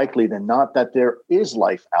more likely than not that there is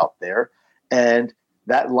life out there, and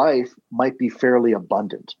that life might be fairly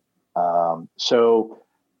abundant.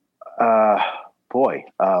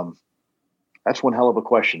 That's one hell of a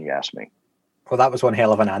question you asked me. Well, that was one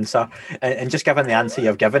hell of an answer. And just given the answer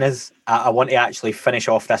you've given us, I want to actually finish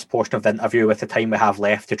off this portion of the interview with the time we have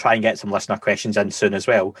left to try and get some listener questions in soon as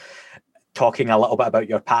well. Talking a little bit about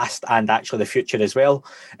your past and actually the future as well.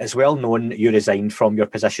 It's well known you resigned from your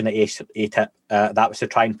position at ATIP. That was to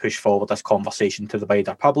try and push forward this conversation to the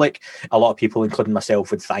wider public. A lot of people, including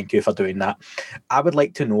myself, would thank you for doing that. I would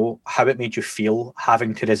like to know how it made you feel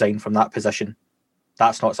having to resign from that position.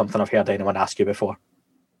 That's not something I've heard anyone ask you before.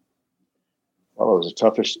 Well, it was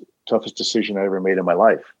the toughest decision I ever made in my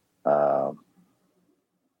life.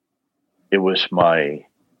 It was my,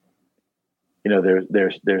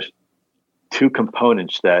 there's two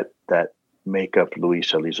components that make up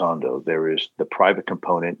Luis Elizondo. There is the private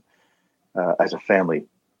component as a family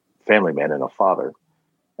man and a father,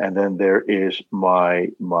 and then there is my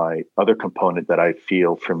other component that I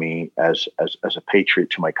feel for me as a patriot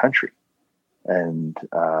to my country, and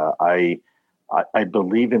I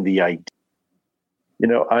believe in the idea.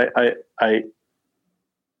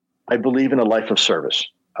 I believe in a life of service.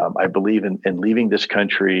 I believe in leaving this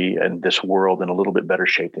country and this world in a little bit better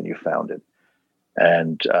shape than you found it.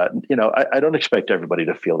 And, I don't expect everybody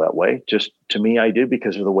to feel that way. Just to me, I do,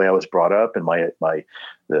 because of the way I was brought up and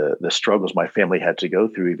the struggles my family had to go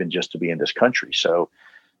through, even just to be in this country. So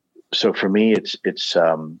for me, it's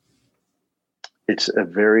a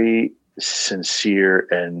very sincere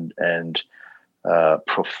and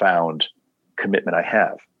profound commitment I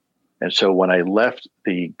have. And so when I left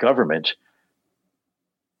the government,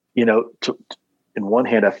 in one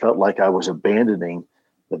hand, I felt like I was abandoning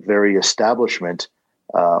the very establishment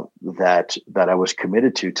that I was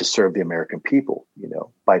committed to serve the American people.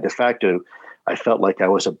 By de facto, I felt like I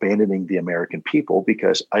was abandoning the American people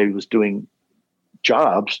because I was doing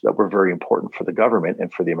jobs that were very important for the government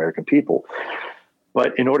and for the American people.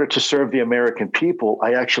 But in order to serve the American people,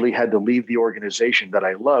 I actually had to leave the organization that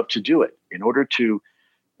I love to do it. In order to,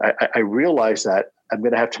 I realized that I'm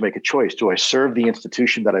going to have to make a choice. Do I serve the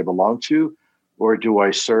institution that I belong to, or do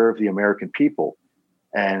I serve the American people?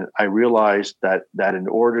 And I realized that in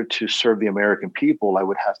order to serve the American people, I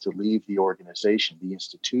would have to leave the organization, the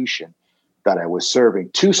institution that I was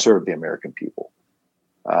serving, to serve the American people.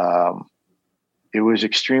 It was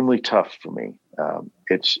extremely tough for me.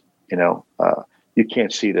 You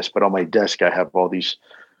can't see this, but on my desk, I have all these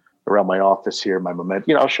around my office here, my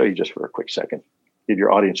memento. I'll show you just for a quick second, give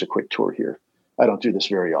your audience a quick tour here. I don't do this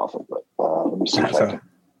very often, but let me see if I can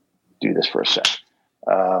do this for a sec.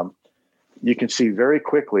 You can see very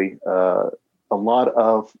quickly a lot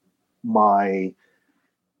of my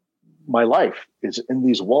life is in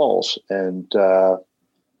these walls, and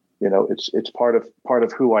it's part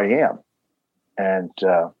of who I am. And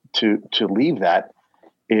to leave that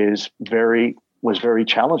was very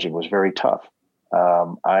challenging, was very tough.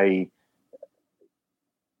 I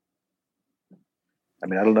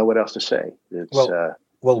don't know what else to say.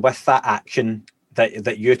 Well, with that action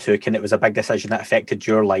that you took, and it was a big decision that affected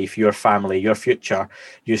your life, your family, your future,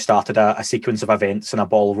 you started a sequence of events and a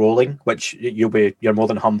ball rolling, which you're more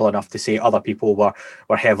than humble enough to say other people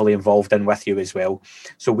were heavily involved in with you as well.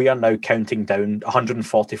 So we are now counting down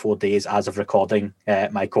 144 days as of recording.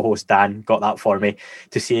 My co-host Dan got that for me,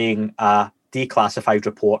 to seeing a declassified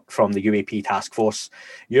report from the UAP task force.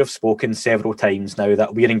 You have spoken several times now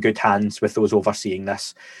that we're in good hands with those overseeing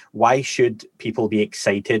this. Why should people be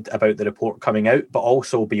excited about the report coming out? But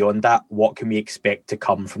also beyond that, what can we expect to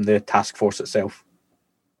come from the task force itself?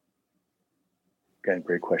 Okay,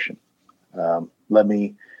 great question. Let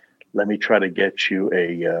me try to get you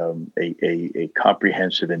a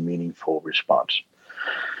comprehensive and meaningful response.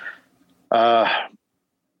 I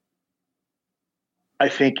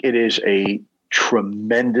think it is a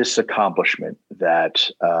tremendous accomplishment that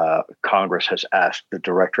Congress has asked the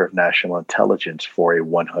Director of National Intelligence for a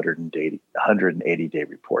 180-day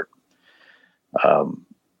report.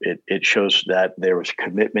 It shows that there was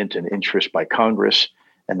commitment and interest by Congress,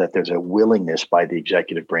 and that there's a willingness by the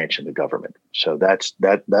executive branch of the government. So that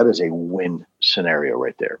is a win scenario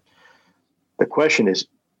right there. The question is,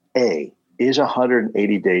 A, is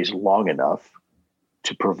 180 days long enough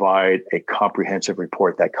to provide a comprehensive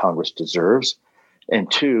report that Congress deserves? And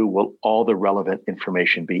two, will all the relevant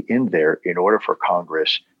information be in there in order for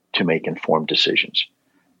Congress to make informed decisions?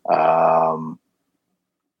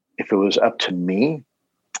 If it was up to me,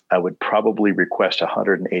 I would probably request a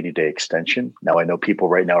 180-day extension. Now, I know people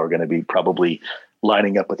right now are going to be probably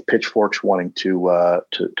lining up with pitchforks wanting to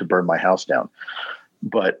burn my house down.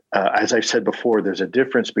 But as I've said before, there's a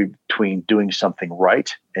difference between doing something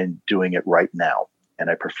right and doing it right now. And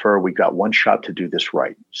I prefer we got one shot to do this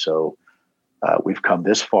right. So we've come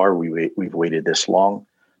this far. We've waited this long.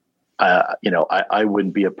 I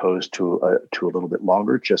wouldn't be opposed to a little bit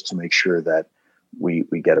longer just to make sure that we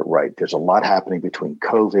get it right. There's a lot happening between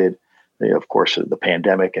COVID, of course, the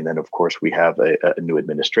pandemic, and then, of course, we have a new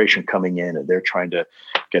administration coming in, and they're trying to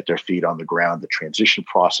get their feet on the ground. The transition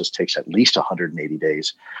process takes at least 180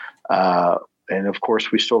 days. And, of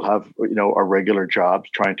course, we still have, our regular jobs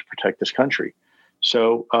trying to protect this country.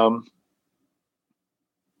 So, I'm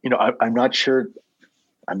not sure,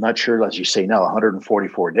 as you say now,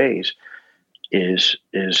 144 days is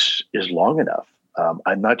long enough.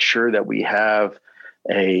 I'm not sure that we have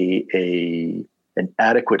an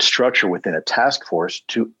adequate structure within a task force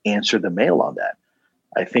to answer the mail on that.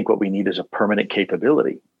 I think what we need is a permanent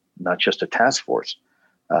capability, not just a task force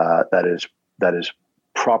that is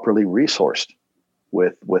properly resourced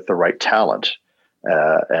with the right talent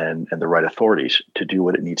and the right authorities to do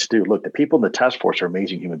what it needs to do. Look, the people in the task force are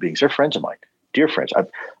amazing human beings. They're friends of mine, dear friends.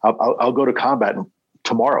 I'll go to combat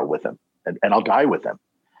tomorrow with them, and I'll die with them.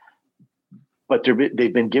 But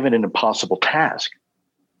they've been given an impossible task.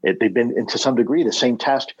 They've been, to some degree, the same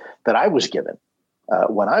task that I was given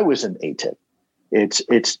when I was in ATIP. It's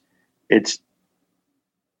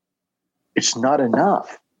not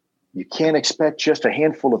enough. You can't expect just a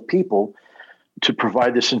handful of people to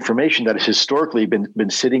provide this information that has historically been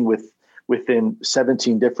sitting within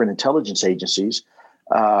 17 different intelligence agencies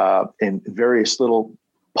in various little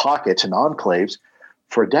pockets and enclaves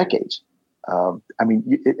for decades.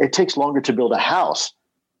 It takes longer to build a house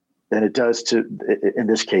than it does in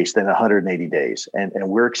this case, than 180 days. And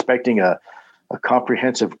we're expecting a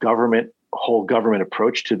comprehensive whole government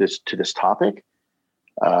approach to this topic.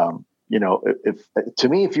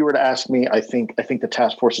 If you were to ask me, I think the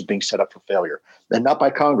task force is being set up for failure, and not by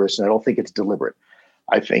Congress. And I don't think it's deliberate.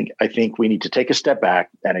 I think we need to take a step back,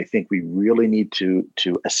 and I think we really need to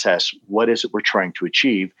assess what is it we're trying to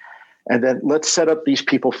achieve. And then let's set up these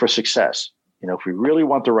people for success. If we really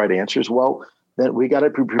want the right answers, well, then we got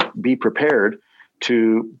to be prepared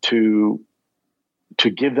to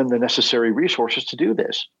give them the necessary resources to do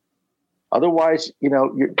this. Otherwise,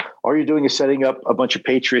 all you're doing is setting up a bunch of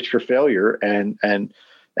patriots for failure and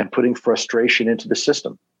putting frustration into the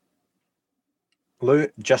system. Lou,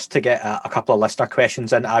 just to get a couple of listener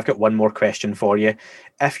questions in, I've got one more question for you.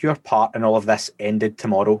 If your part in all of this ended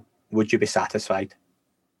tomorrow, would you be satisfied?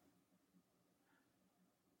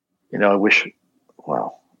 I wish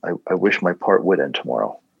my part would end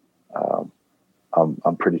tomorrow.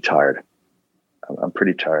 I'm pretty tired. I'm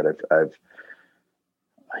pretty tired. I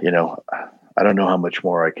don't know how much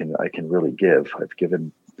more I can really give. I've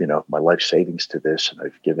given, my life savings to this, and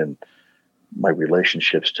I've given my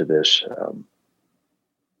relationships to this.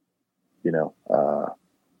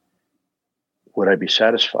 Would I be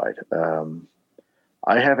satisfied?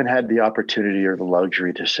 I haven't had the opportunity or the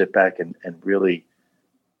luxury to sit back and really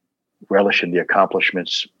relish in the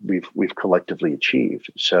accomplishments we've collectively achieved.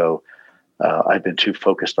 So I've been too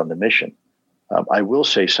focused on the mission. I will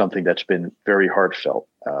say something that's been very heartfelt.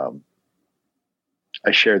 I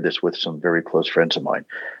shared this with some very close friends of mine.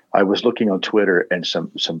 I was looking on Twitter, and some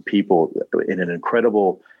people, in an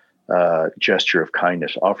incredible gesture of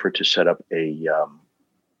kindness, offered to set up a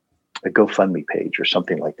GoFundMe page or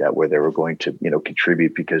something like that, where they were going to,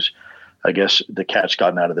 contribute, because I guess the cat's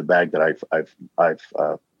gotten out of the bag that I've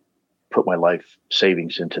put my life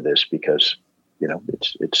savings into this because,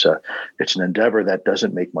 it's an endeavor that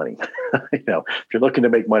doesn't make money. If you're looking to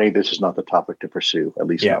make money, this is not the topic to pursue, at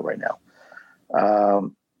least not right now.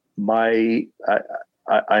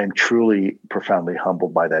 I am truly profoundly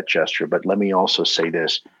humbled by that gesture, but let me also say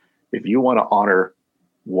this. If you want to honor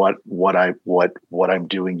what I'm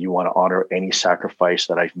doing, you want to honor any sacrifice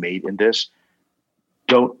that I've made in this,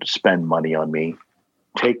 don't spend money on me.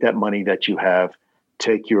 Take that money that you have,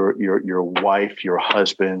 take your wife, your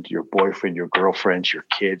husband, your boyfriend, your girlfriends, your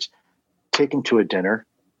kids, take them to a dinner,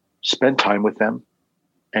 spend time with them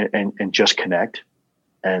and just connect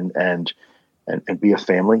and be a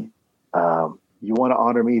family. You want to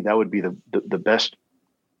honor me, that would be the best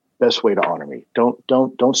way to honor me.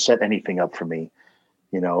 Don't set anything up for me.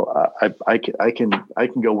 I can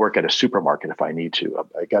go work at a supermarket if I need to.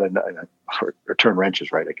 I got or turn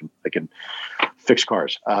wrenches, right? I can fix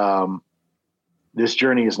cars. This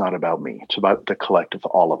journey is not about me. It's about the collective,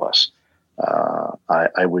 all of us.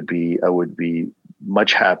 I would be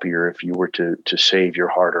much happier if you were to save your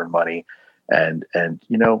hard-earned money and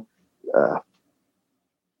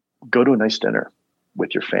go to a nice dinner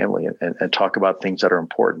with your family and talk about things that are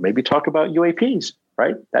important. Maybe talk about UAPs,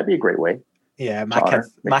 right? That'd be a great way. Yeah,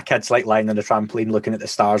 my kids like lying on the trampoline looking at the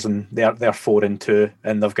stars, and they're 4 and 2,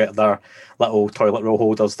 and they've got their little toilet roll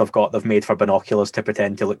holders they've made for binoculars to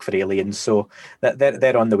pretend to look for aliens. So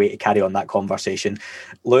they're on the way to carry on that conversation.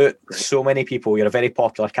 Lou, so many people, you're a very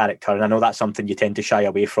popular character, and I know that's something you tend to shy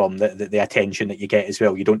away from, the attention that you get as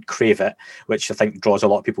well. You don't crave it, which I think draws a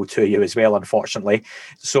lot of people to you as well, unfortunately.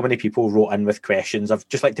 So many people wrote in with questions. I'd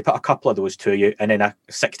just like to put a couple of those to you, and in a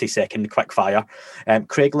 60-second quick fire.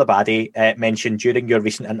 Craig Labadie mentioned during your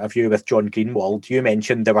recent interview with John Greenwald, you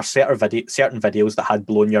mentioned there were certain videos that had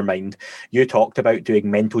blown your mind. You talked about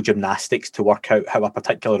doing mental gymnastics to work out how a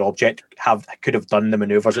particular object could have done the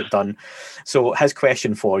manoeuvres it done. So his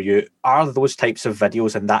question for you, are those types of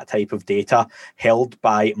videos and that type of data held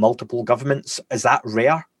by multiple governments? Is that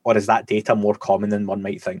rare, or is that data more common than one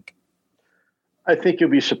might think? I think you'll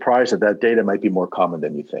be surprised that data might be more common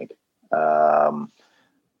than you think.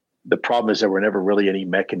 The problem is there were never really any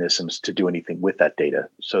mechanisms to do anything with that data.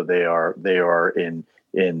 So they are in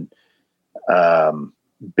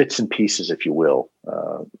bits and pieces, if you will,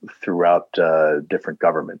 throughout different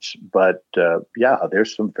governments. But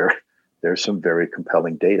there's some very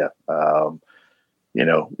compelling data.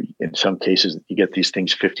 In some cases you get these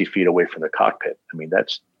things 50 feet away from the cockpit. I mean,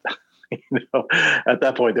 that's at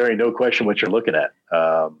that point there ain't no question what you're looking at.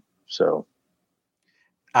 So.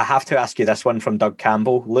 I have to ask you this one from Doug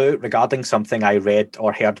Campbell. Lou, regarding something I read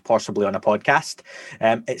or heard possibly on a podcast,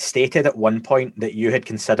 it stated at one point that you had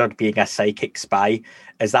considered being a psychic spy.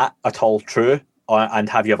 Is that at all true? And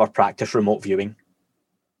have you ever practiced remote viewing?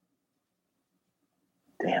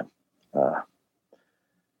 Damn.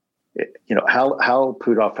 Hal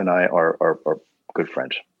Pudov and I are good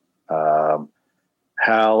friends.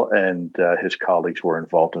 Hal and his colleagues were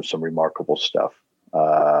involved in some remarkable stuff.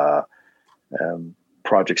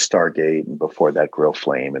 Project Stargate, and before that Grill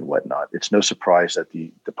Flame and whatnot. It's no surprise that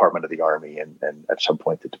the Department of the Army and at some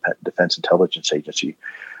point the Defense Intelligence Agency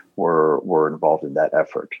were involved in that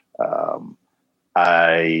effort. I'm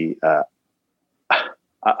not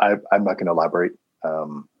going to elaborate.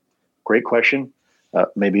 Great question.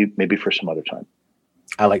 Maybe for some other time.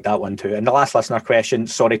 I like that one too. And the last listener question,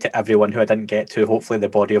 sorry to everyone who I didn't get to. Hopefully the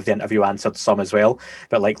body of the interview answered some as well.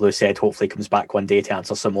 But like Lou said, hopefully comes back one day to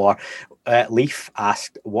answer some more. Leaf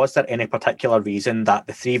asked, was there any particular reason that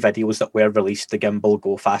the 3 videos that were released, the Gimbal,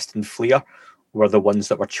 Go Fast and FLIR, were the ones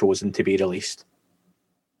that were chosen to be released?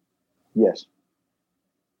 Yes.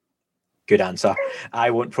 Good answer.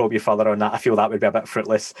 I won't probe you further on that. I feel that would be a bit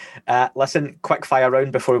fruitless. Listen, quick fire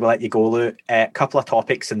round before we let you go, Lou. A couple of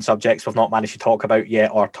topics and subjects we've not managed to talk about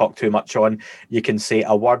yet or talk too much on. You can say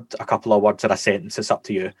a word, a couple of words, or a sentence. It's up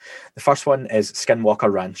to you. The first one is Skinwalker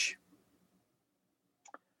Ranch.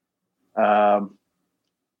 A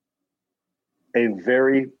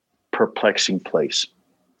very perplexing place.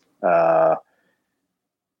 I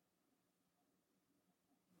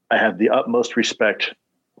have the utmost respect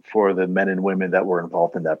for the men and women that were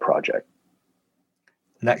involved in that project.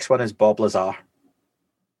 Next one is Bob Lazar.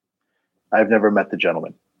 I've never met the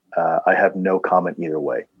gentleman. I have no comment either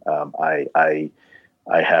way. I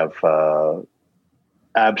have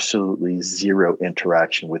absolutely zero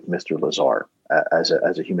interaction with Mr. Lazar as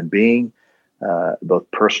a human being, both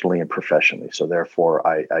personally and professionally. So therefore,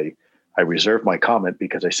 I reserve my comment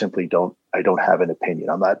because I simply don't have an opinion.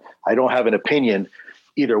 I don't have an opinion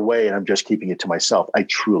either way, and I'm just keeping it to myself, I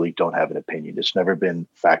truly don't have an opinion. It's never been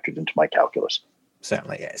factored into my calculus.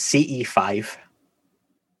 Certainly. Yeah. CE5.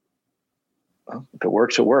 Well, if it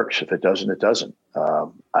works, it works. If it doesn't, it doesn't.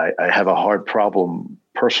 I have a hard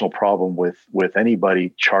personal problem with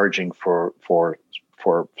anybody charging for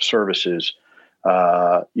services.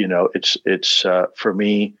 It's for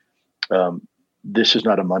me. This is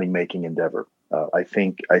not a money making endeavor. I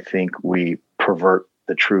think we pervert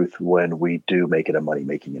the truth when we do make it a money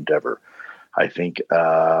making endeavor. I think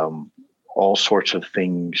all sorts of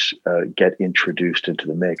things get introduced into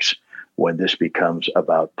the mix when this becomes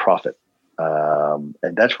about profit.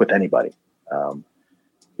 And that's with anybody. I'm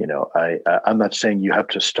not saying you have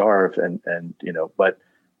to starve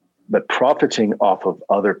but profiting off of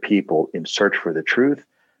other people in search for the truth,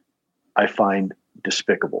 I find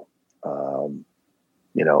despicable.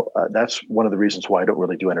 That's one of the reasons why I don't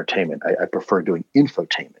really do entertainment. I prefer doing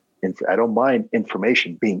infotainment. I don't mind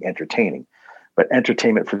information being entertaining, but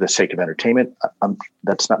entertainment for the sake of entertainment,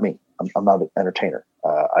 that's not me. I'm not an entertainer.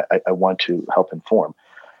 I want to help inform.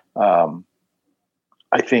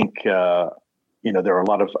 I think, there are a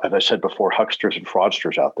lot of, as I said before, hucksters and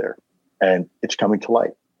fraudsters out there, and it's coming to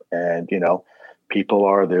light. And,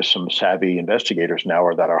 there's some savvy investigators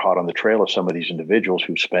now that are hot on the trail of some of these individuals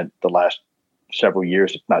who spent the last several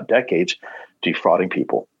years, if not decades, defrauding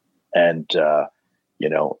people. And,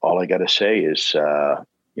 all I got to say is,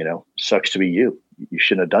 sucks to be you. You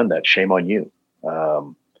shouldn't have done that. Shame on you.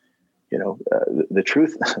 The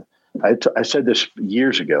truth, I said this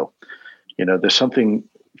years ago, there's something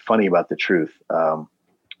funny about the truth. The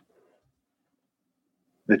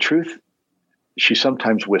truth, she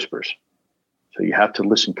sometimes whispers, so you have to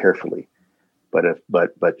listen carefully.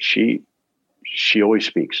 But she always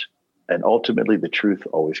speaks, and ultimately the truth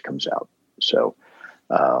always comes out. So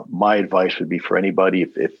my advice would be for anybody,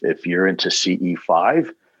 if you're into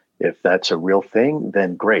CE5, if that's a real thing,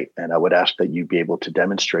 then great. And I would ask that you be able to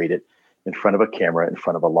demonstrate it in front of a camera, in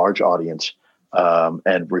front of a large audience,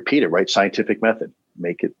 and repeat it, right? Scientific method.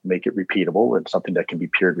 Make it repeatable and something that can be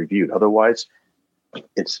peer reviewed. Otherwise,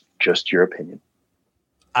 it's just your opinion.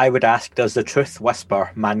 I would ask, does the truth whisper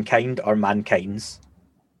mankind or mankind's?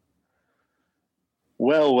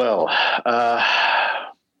 Well. How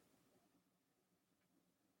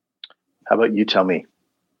about you tell me?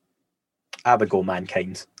 I would go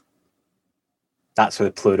mankind. That's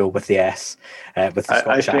with plural, with the S, with the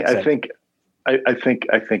Scottish accent. I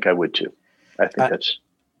think I would too. I think that's.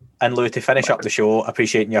 And Lou, to finish up the show,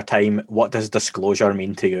 appreciating your time, what does disclosure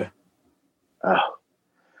mean to you?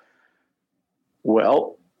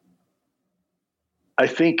 Well, I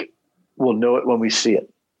think we'll know it when we see it.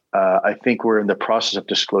 I think we're in the process of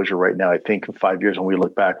disclosure right now. I think in 5 years, when we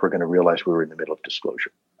look back, we're going to realize we were in the middle of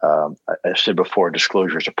disclosure. I said before,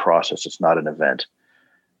 disclosure is a process. It's not an event.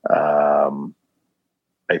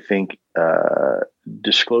 I think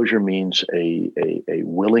disclosure means a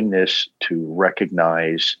willingness to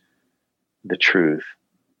recognize the truth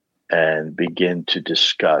and begin to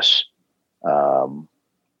discuss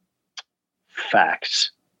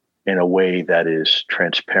facts in a way that is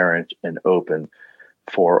transparent and open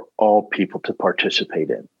for all people to participate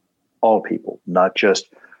in. All people, not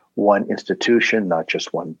just one institution, not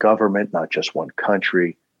just one government, not just one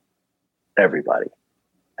country, everybody.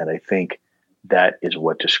 And I think that is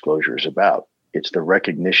what disclosure is about. It's the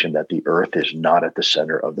recognition that the Earth is not at the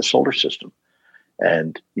center of the solar system.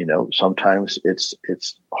 And, sometimes it's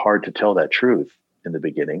hard to tell that truth in the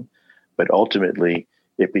beginning, but ultimately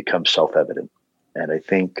it becomes self-evident. And I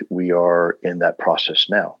think we are in that process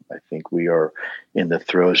now. I think we are in the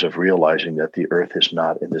throes of realizing that the Earth is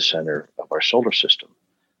not in the center of our solar system.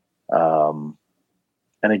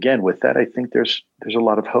 And again, with that, I think there's a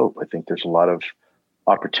lot of hope. I think there's a lot of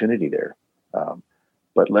opportunity there.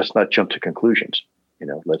 But let's not jump to conclusions.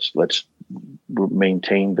 Let's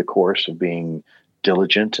maintain the course of being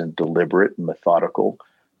diligent and deliberate and methodical,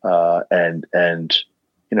 and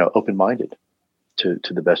open-minded to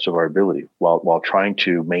the best of our ability, while trying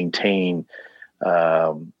to maintain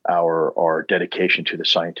our dedication to the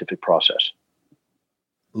scientific process.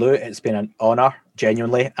 Lou, it's been an honour,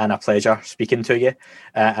 genuinely, and a pleasure speaking to you.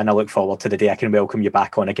 And I look forward to the day I can welcome you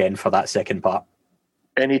back on again for that second part.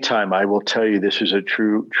 Anytime. I will tell you, this is a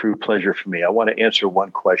true pleasure for me. I want to answer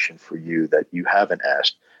one question for you that you haven't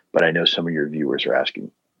asked, but I know some of your viewers are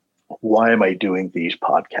asking. Why am I doing these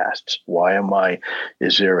podcasts?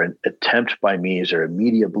 Is there an attempt by me? Is there a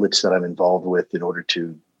media blitz that I'm involved with in order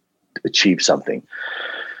to achieve something?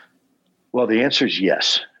 Well, the answer is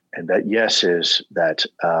yes. And that yes is that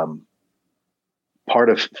part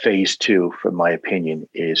of phase 2, from my opinion,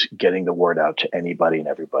 is getting the word out to anybody and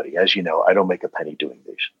everybody. As you know, I don't make a penny doing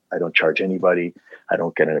this. I don't charge anybody. I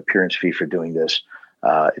don't get an appearance fee for doing this.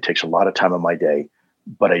 It takes a lot of time of my day,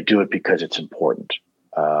 but I do it because it's important.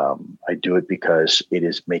 I do it because it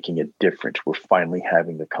is making a difference. We're finally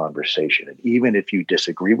having the conversation. And even if you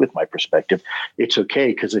disagree with my perspective, it's okay,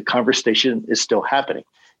 because the conversation is still happening.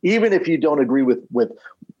 Even if you don't agree with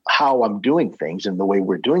how I'm doing things and the way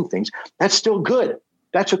we're doing things, that's still good.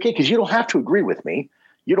 That's okay, because you don't have to agree with me.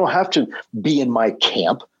 You don't have to be in my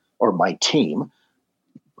camp or my team.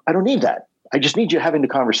 I don't need that. I just need you having the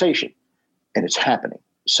conversation, and it's happening.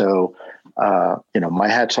 So, my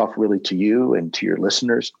hat's off really to you and to your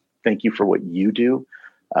listeners. Thank you for what you do.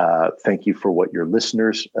 Thank you for what your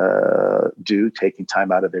listeners do, taking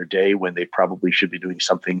time out of their day when they probably should be doing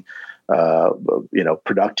something,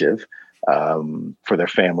 productive for their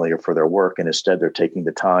family or for their work. And instead, they're taking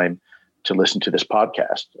the time to listen to this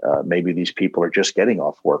podcast. Maybe these people are just getting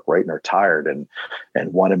off work, right, and are tired and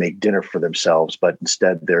want to make dinner for themselves, but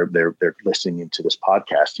instead they're listening into this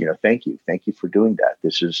podcast. Thank you for doing that.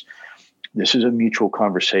 This is a mutual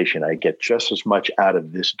conversation. I get just as much out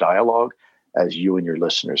of this dialogue as you and your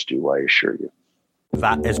listeners do, I assure you.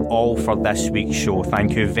 That is all for this week's show.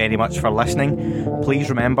 Thank you very much for listening. Please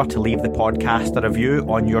remember to leave the podcast a review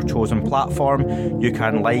on your chosen platform. You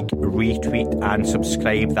can like, retweet and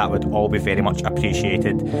subscribe. That would all be very much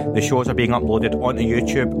appreciated. The shows are being uploaded onto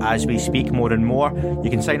YouTube as we speak more and more. You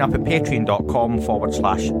can sign up at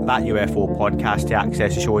patreon.com/That UFO podcast to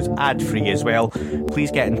access the shows ad-free as well.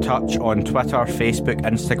 Please get in touch on Twitter, Facebook,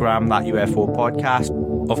 Instagram, That UFO podcast.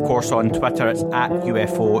 Of course, on Twitter, it's at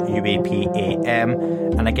UFO UAPAM.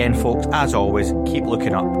 And again, folks, as always, keep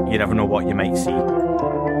looking up. You never know what you might see.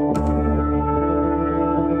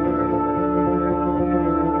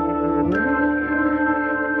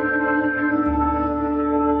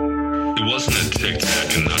 It wasn't a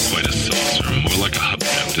tic-tac and not quite a saucer, more like a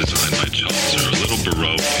hubcap designed by Chaucer, a little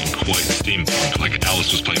Baroque and quite steampunk, like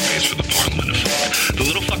Alice was playing bass for the Parliament of Folk. The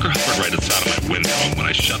little fucker hovered right outside of my window, and when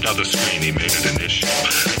I shoved out the screen, he made it an issue.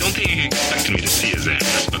 I don't think he expected me to see his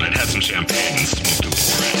ass, but I'd had some champagne and smoked a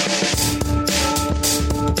little grass.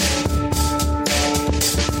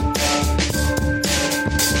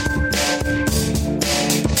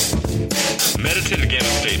 Meditative game of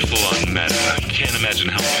fate full on meta. I can't imagine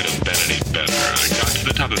how it could have been any better. I got to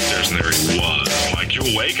the top of the stairs and there he was. Like, you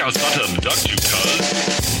awake? I was about to abduct you, cuz.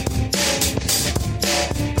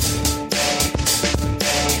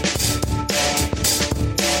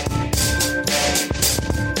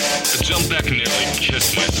 I jumped back and nearly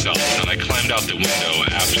kissed myself, and I climbed out the window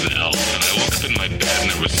after the elf, and I woke up in my bed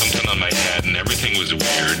and there was something on my head and everything was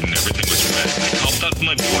weird and everything was red. And I called out to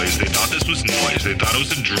my boys. They thought this was noise. They thought it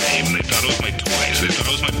was a dream. They thought it was my toys. They thought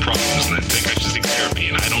it was my problems, and they think I should seek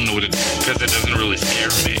therapy, and I don't know what to do because it doesn't really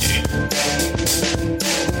scare me.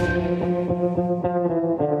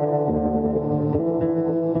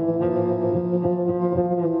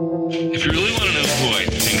 If you really want to know who I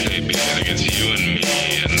think I be, I think it's you and me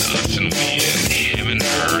and us and we and him and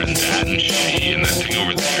her and that and she and that thing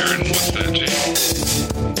over there and what's that, Jake?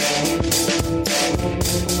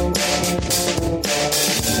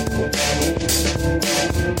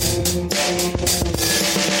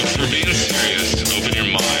 If we're being serious, open your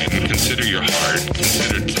mind, consider your heart,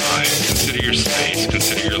 consider time, consider your space,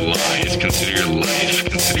 consider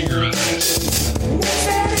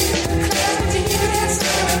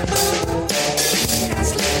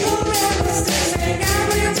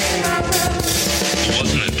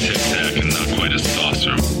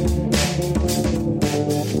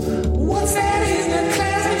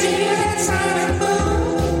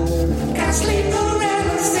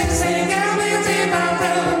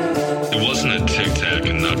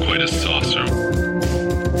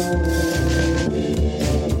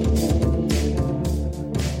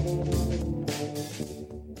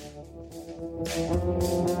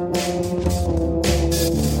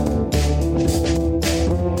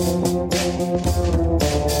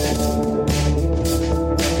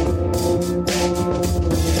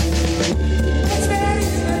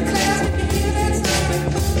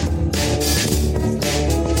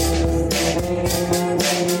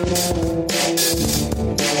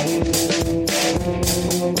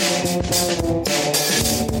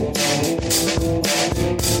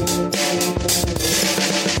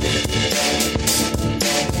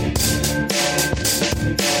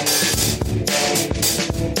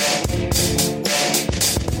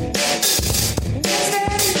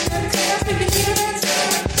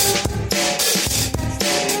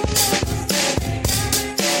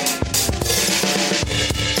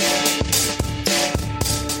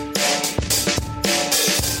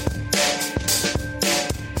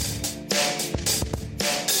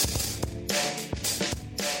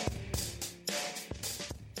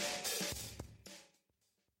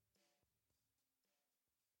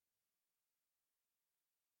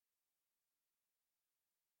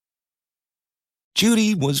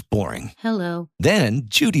Judy was boring. Hello. Then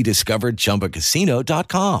Judy discovered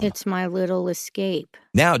ChumbaCasino.com. It's my little escape.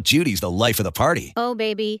 Now Judy's the life of the party. Oh,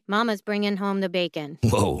 baby, mama's bringing home the bacon.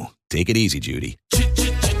 Whoa, take it easy, Judy.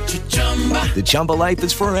 The Chumba life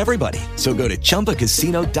is for everybody. So go to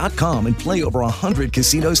ChumbaCasino.com and play over 100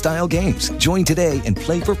 casino-style games. Join today and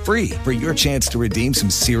play for free for your chance to redeem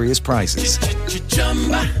some serious prizes.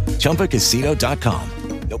 ChumbaCasino.com.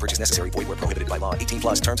 No purchase necessary. Void where prohibited by law. 18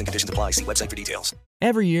 plus terms and conditions apply. See website for details.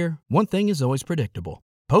 Every year, one thing is always predictable.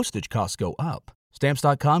 Postage costs go up.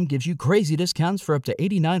 Stamps.com gives you crazy discounts for up to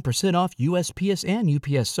 89% off USPS and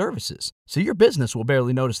UPS services. So your business will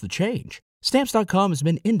barely notice the change. Stamps.com has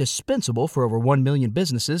been indispensable for over 1 million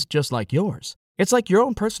businesses just like yours. It's like your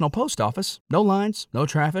own personal post office. No lines, no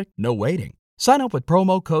traffic, no waiting. Sign up with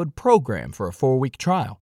promo code PROGRAM for a 4-week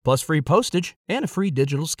trial, plus free postage and a free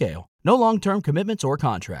digital scale. No long-term commitments or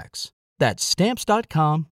contracts. That's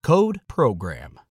Stamps.com, code PROGRAM.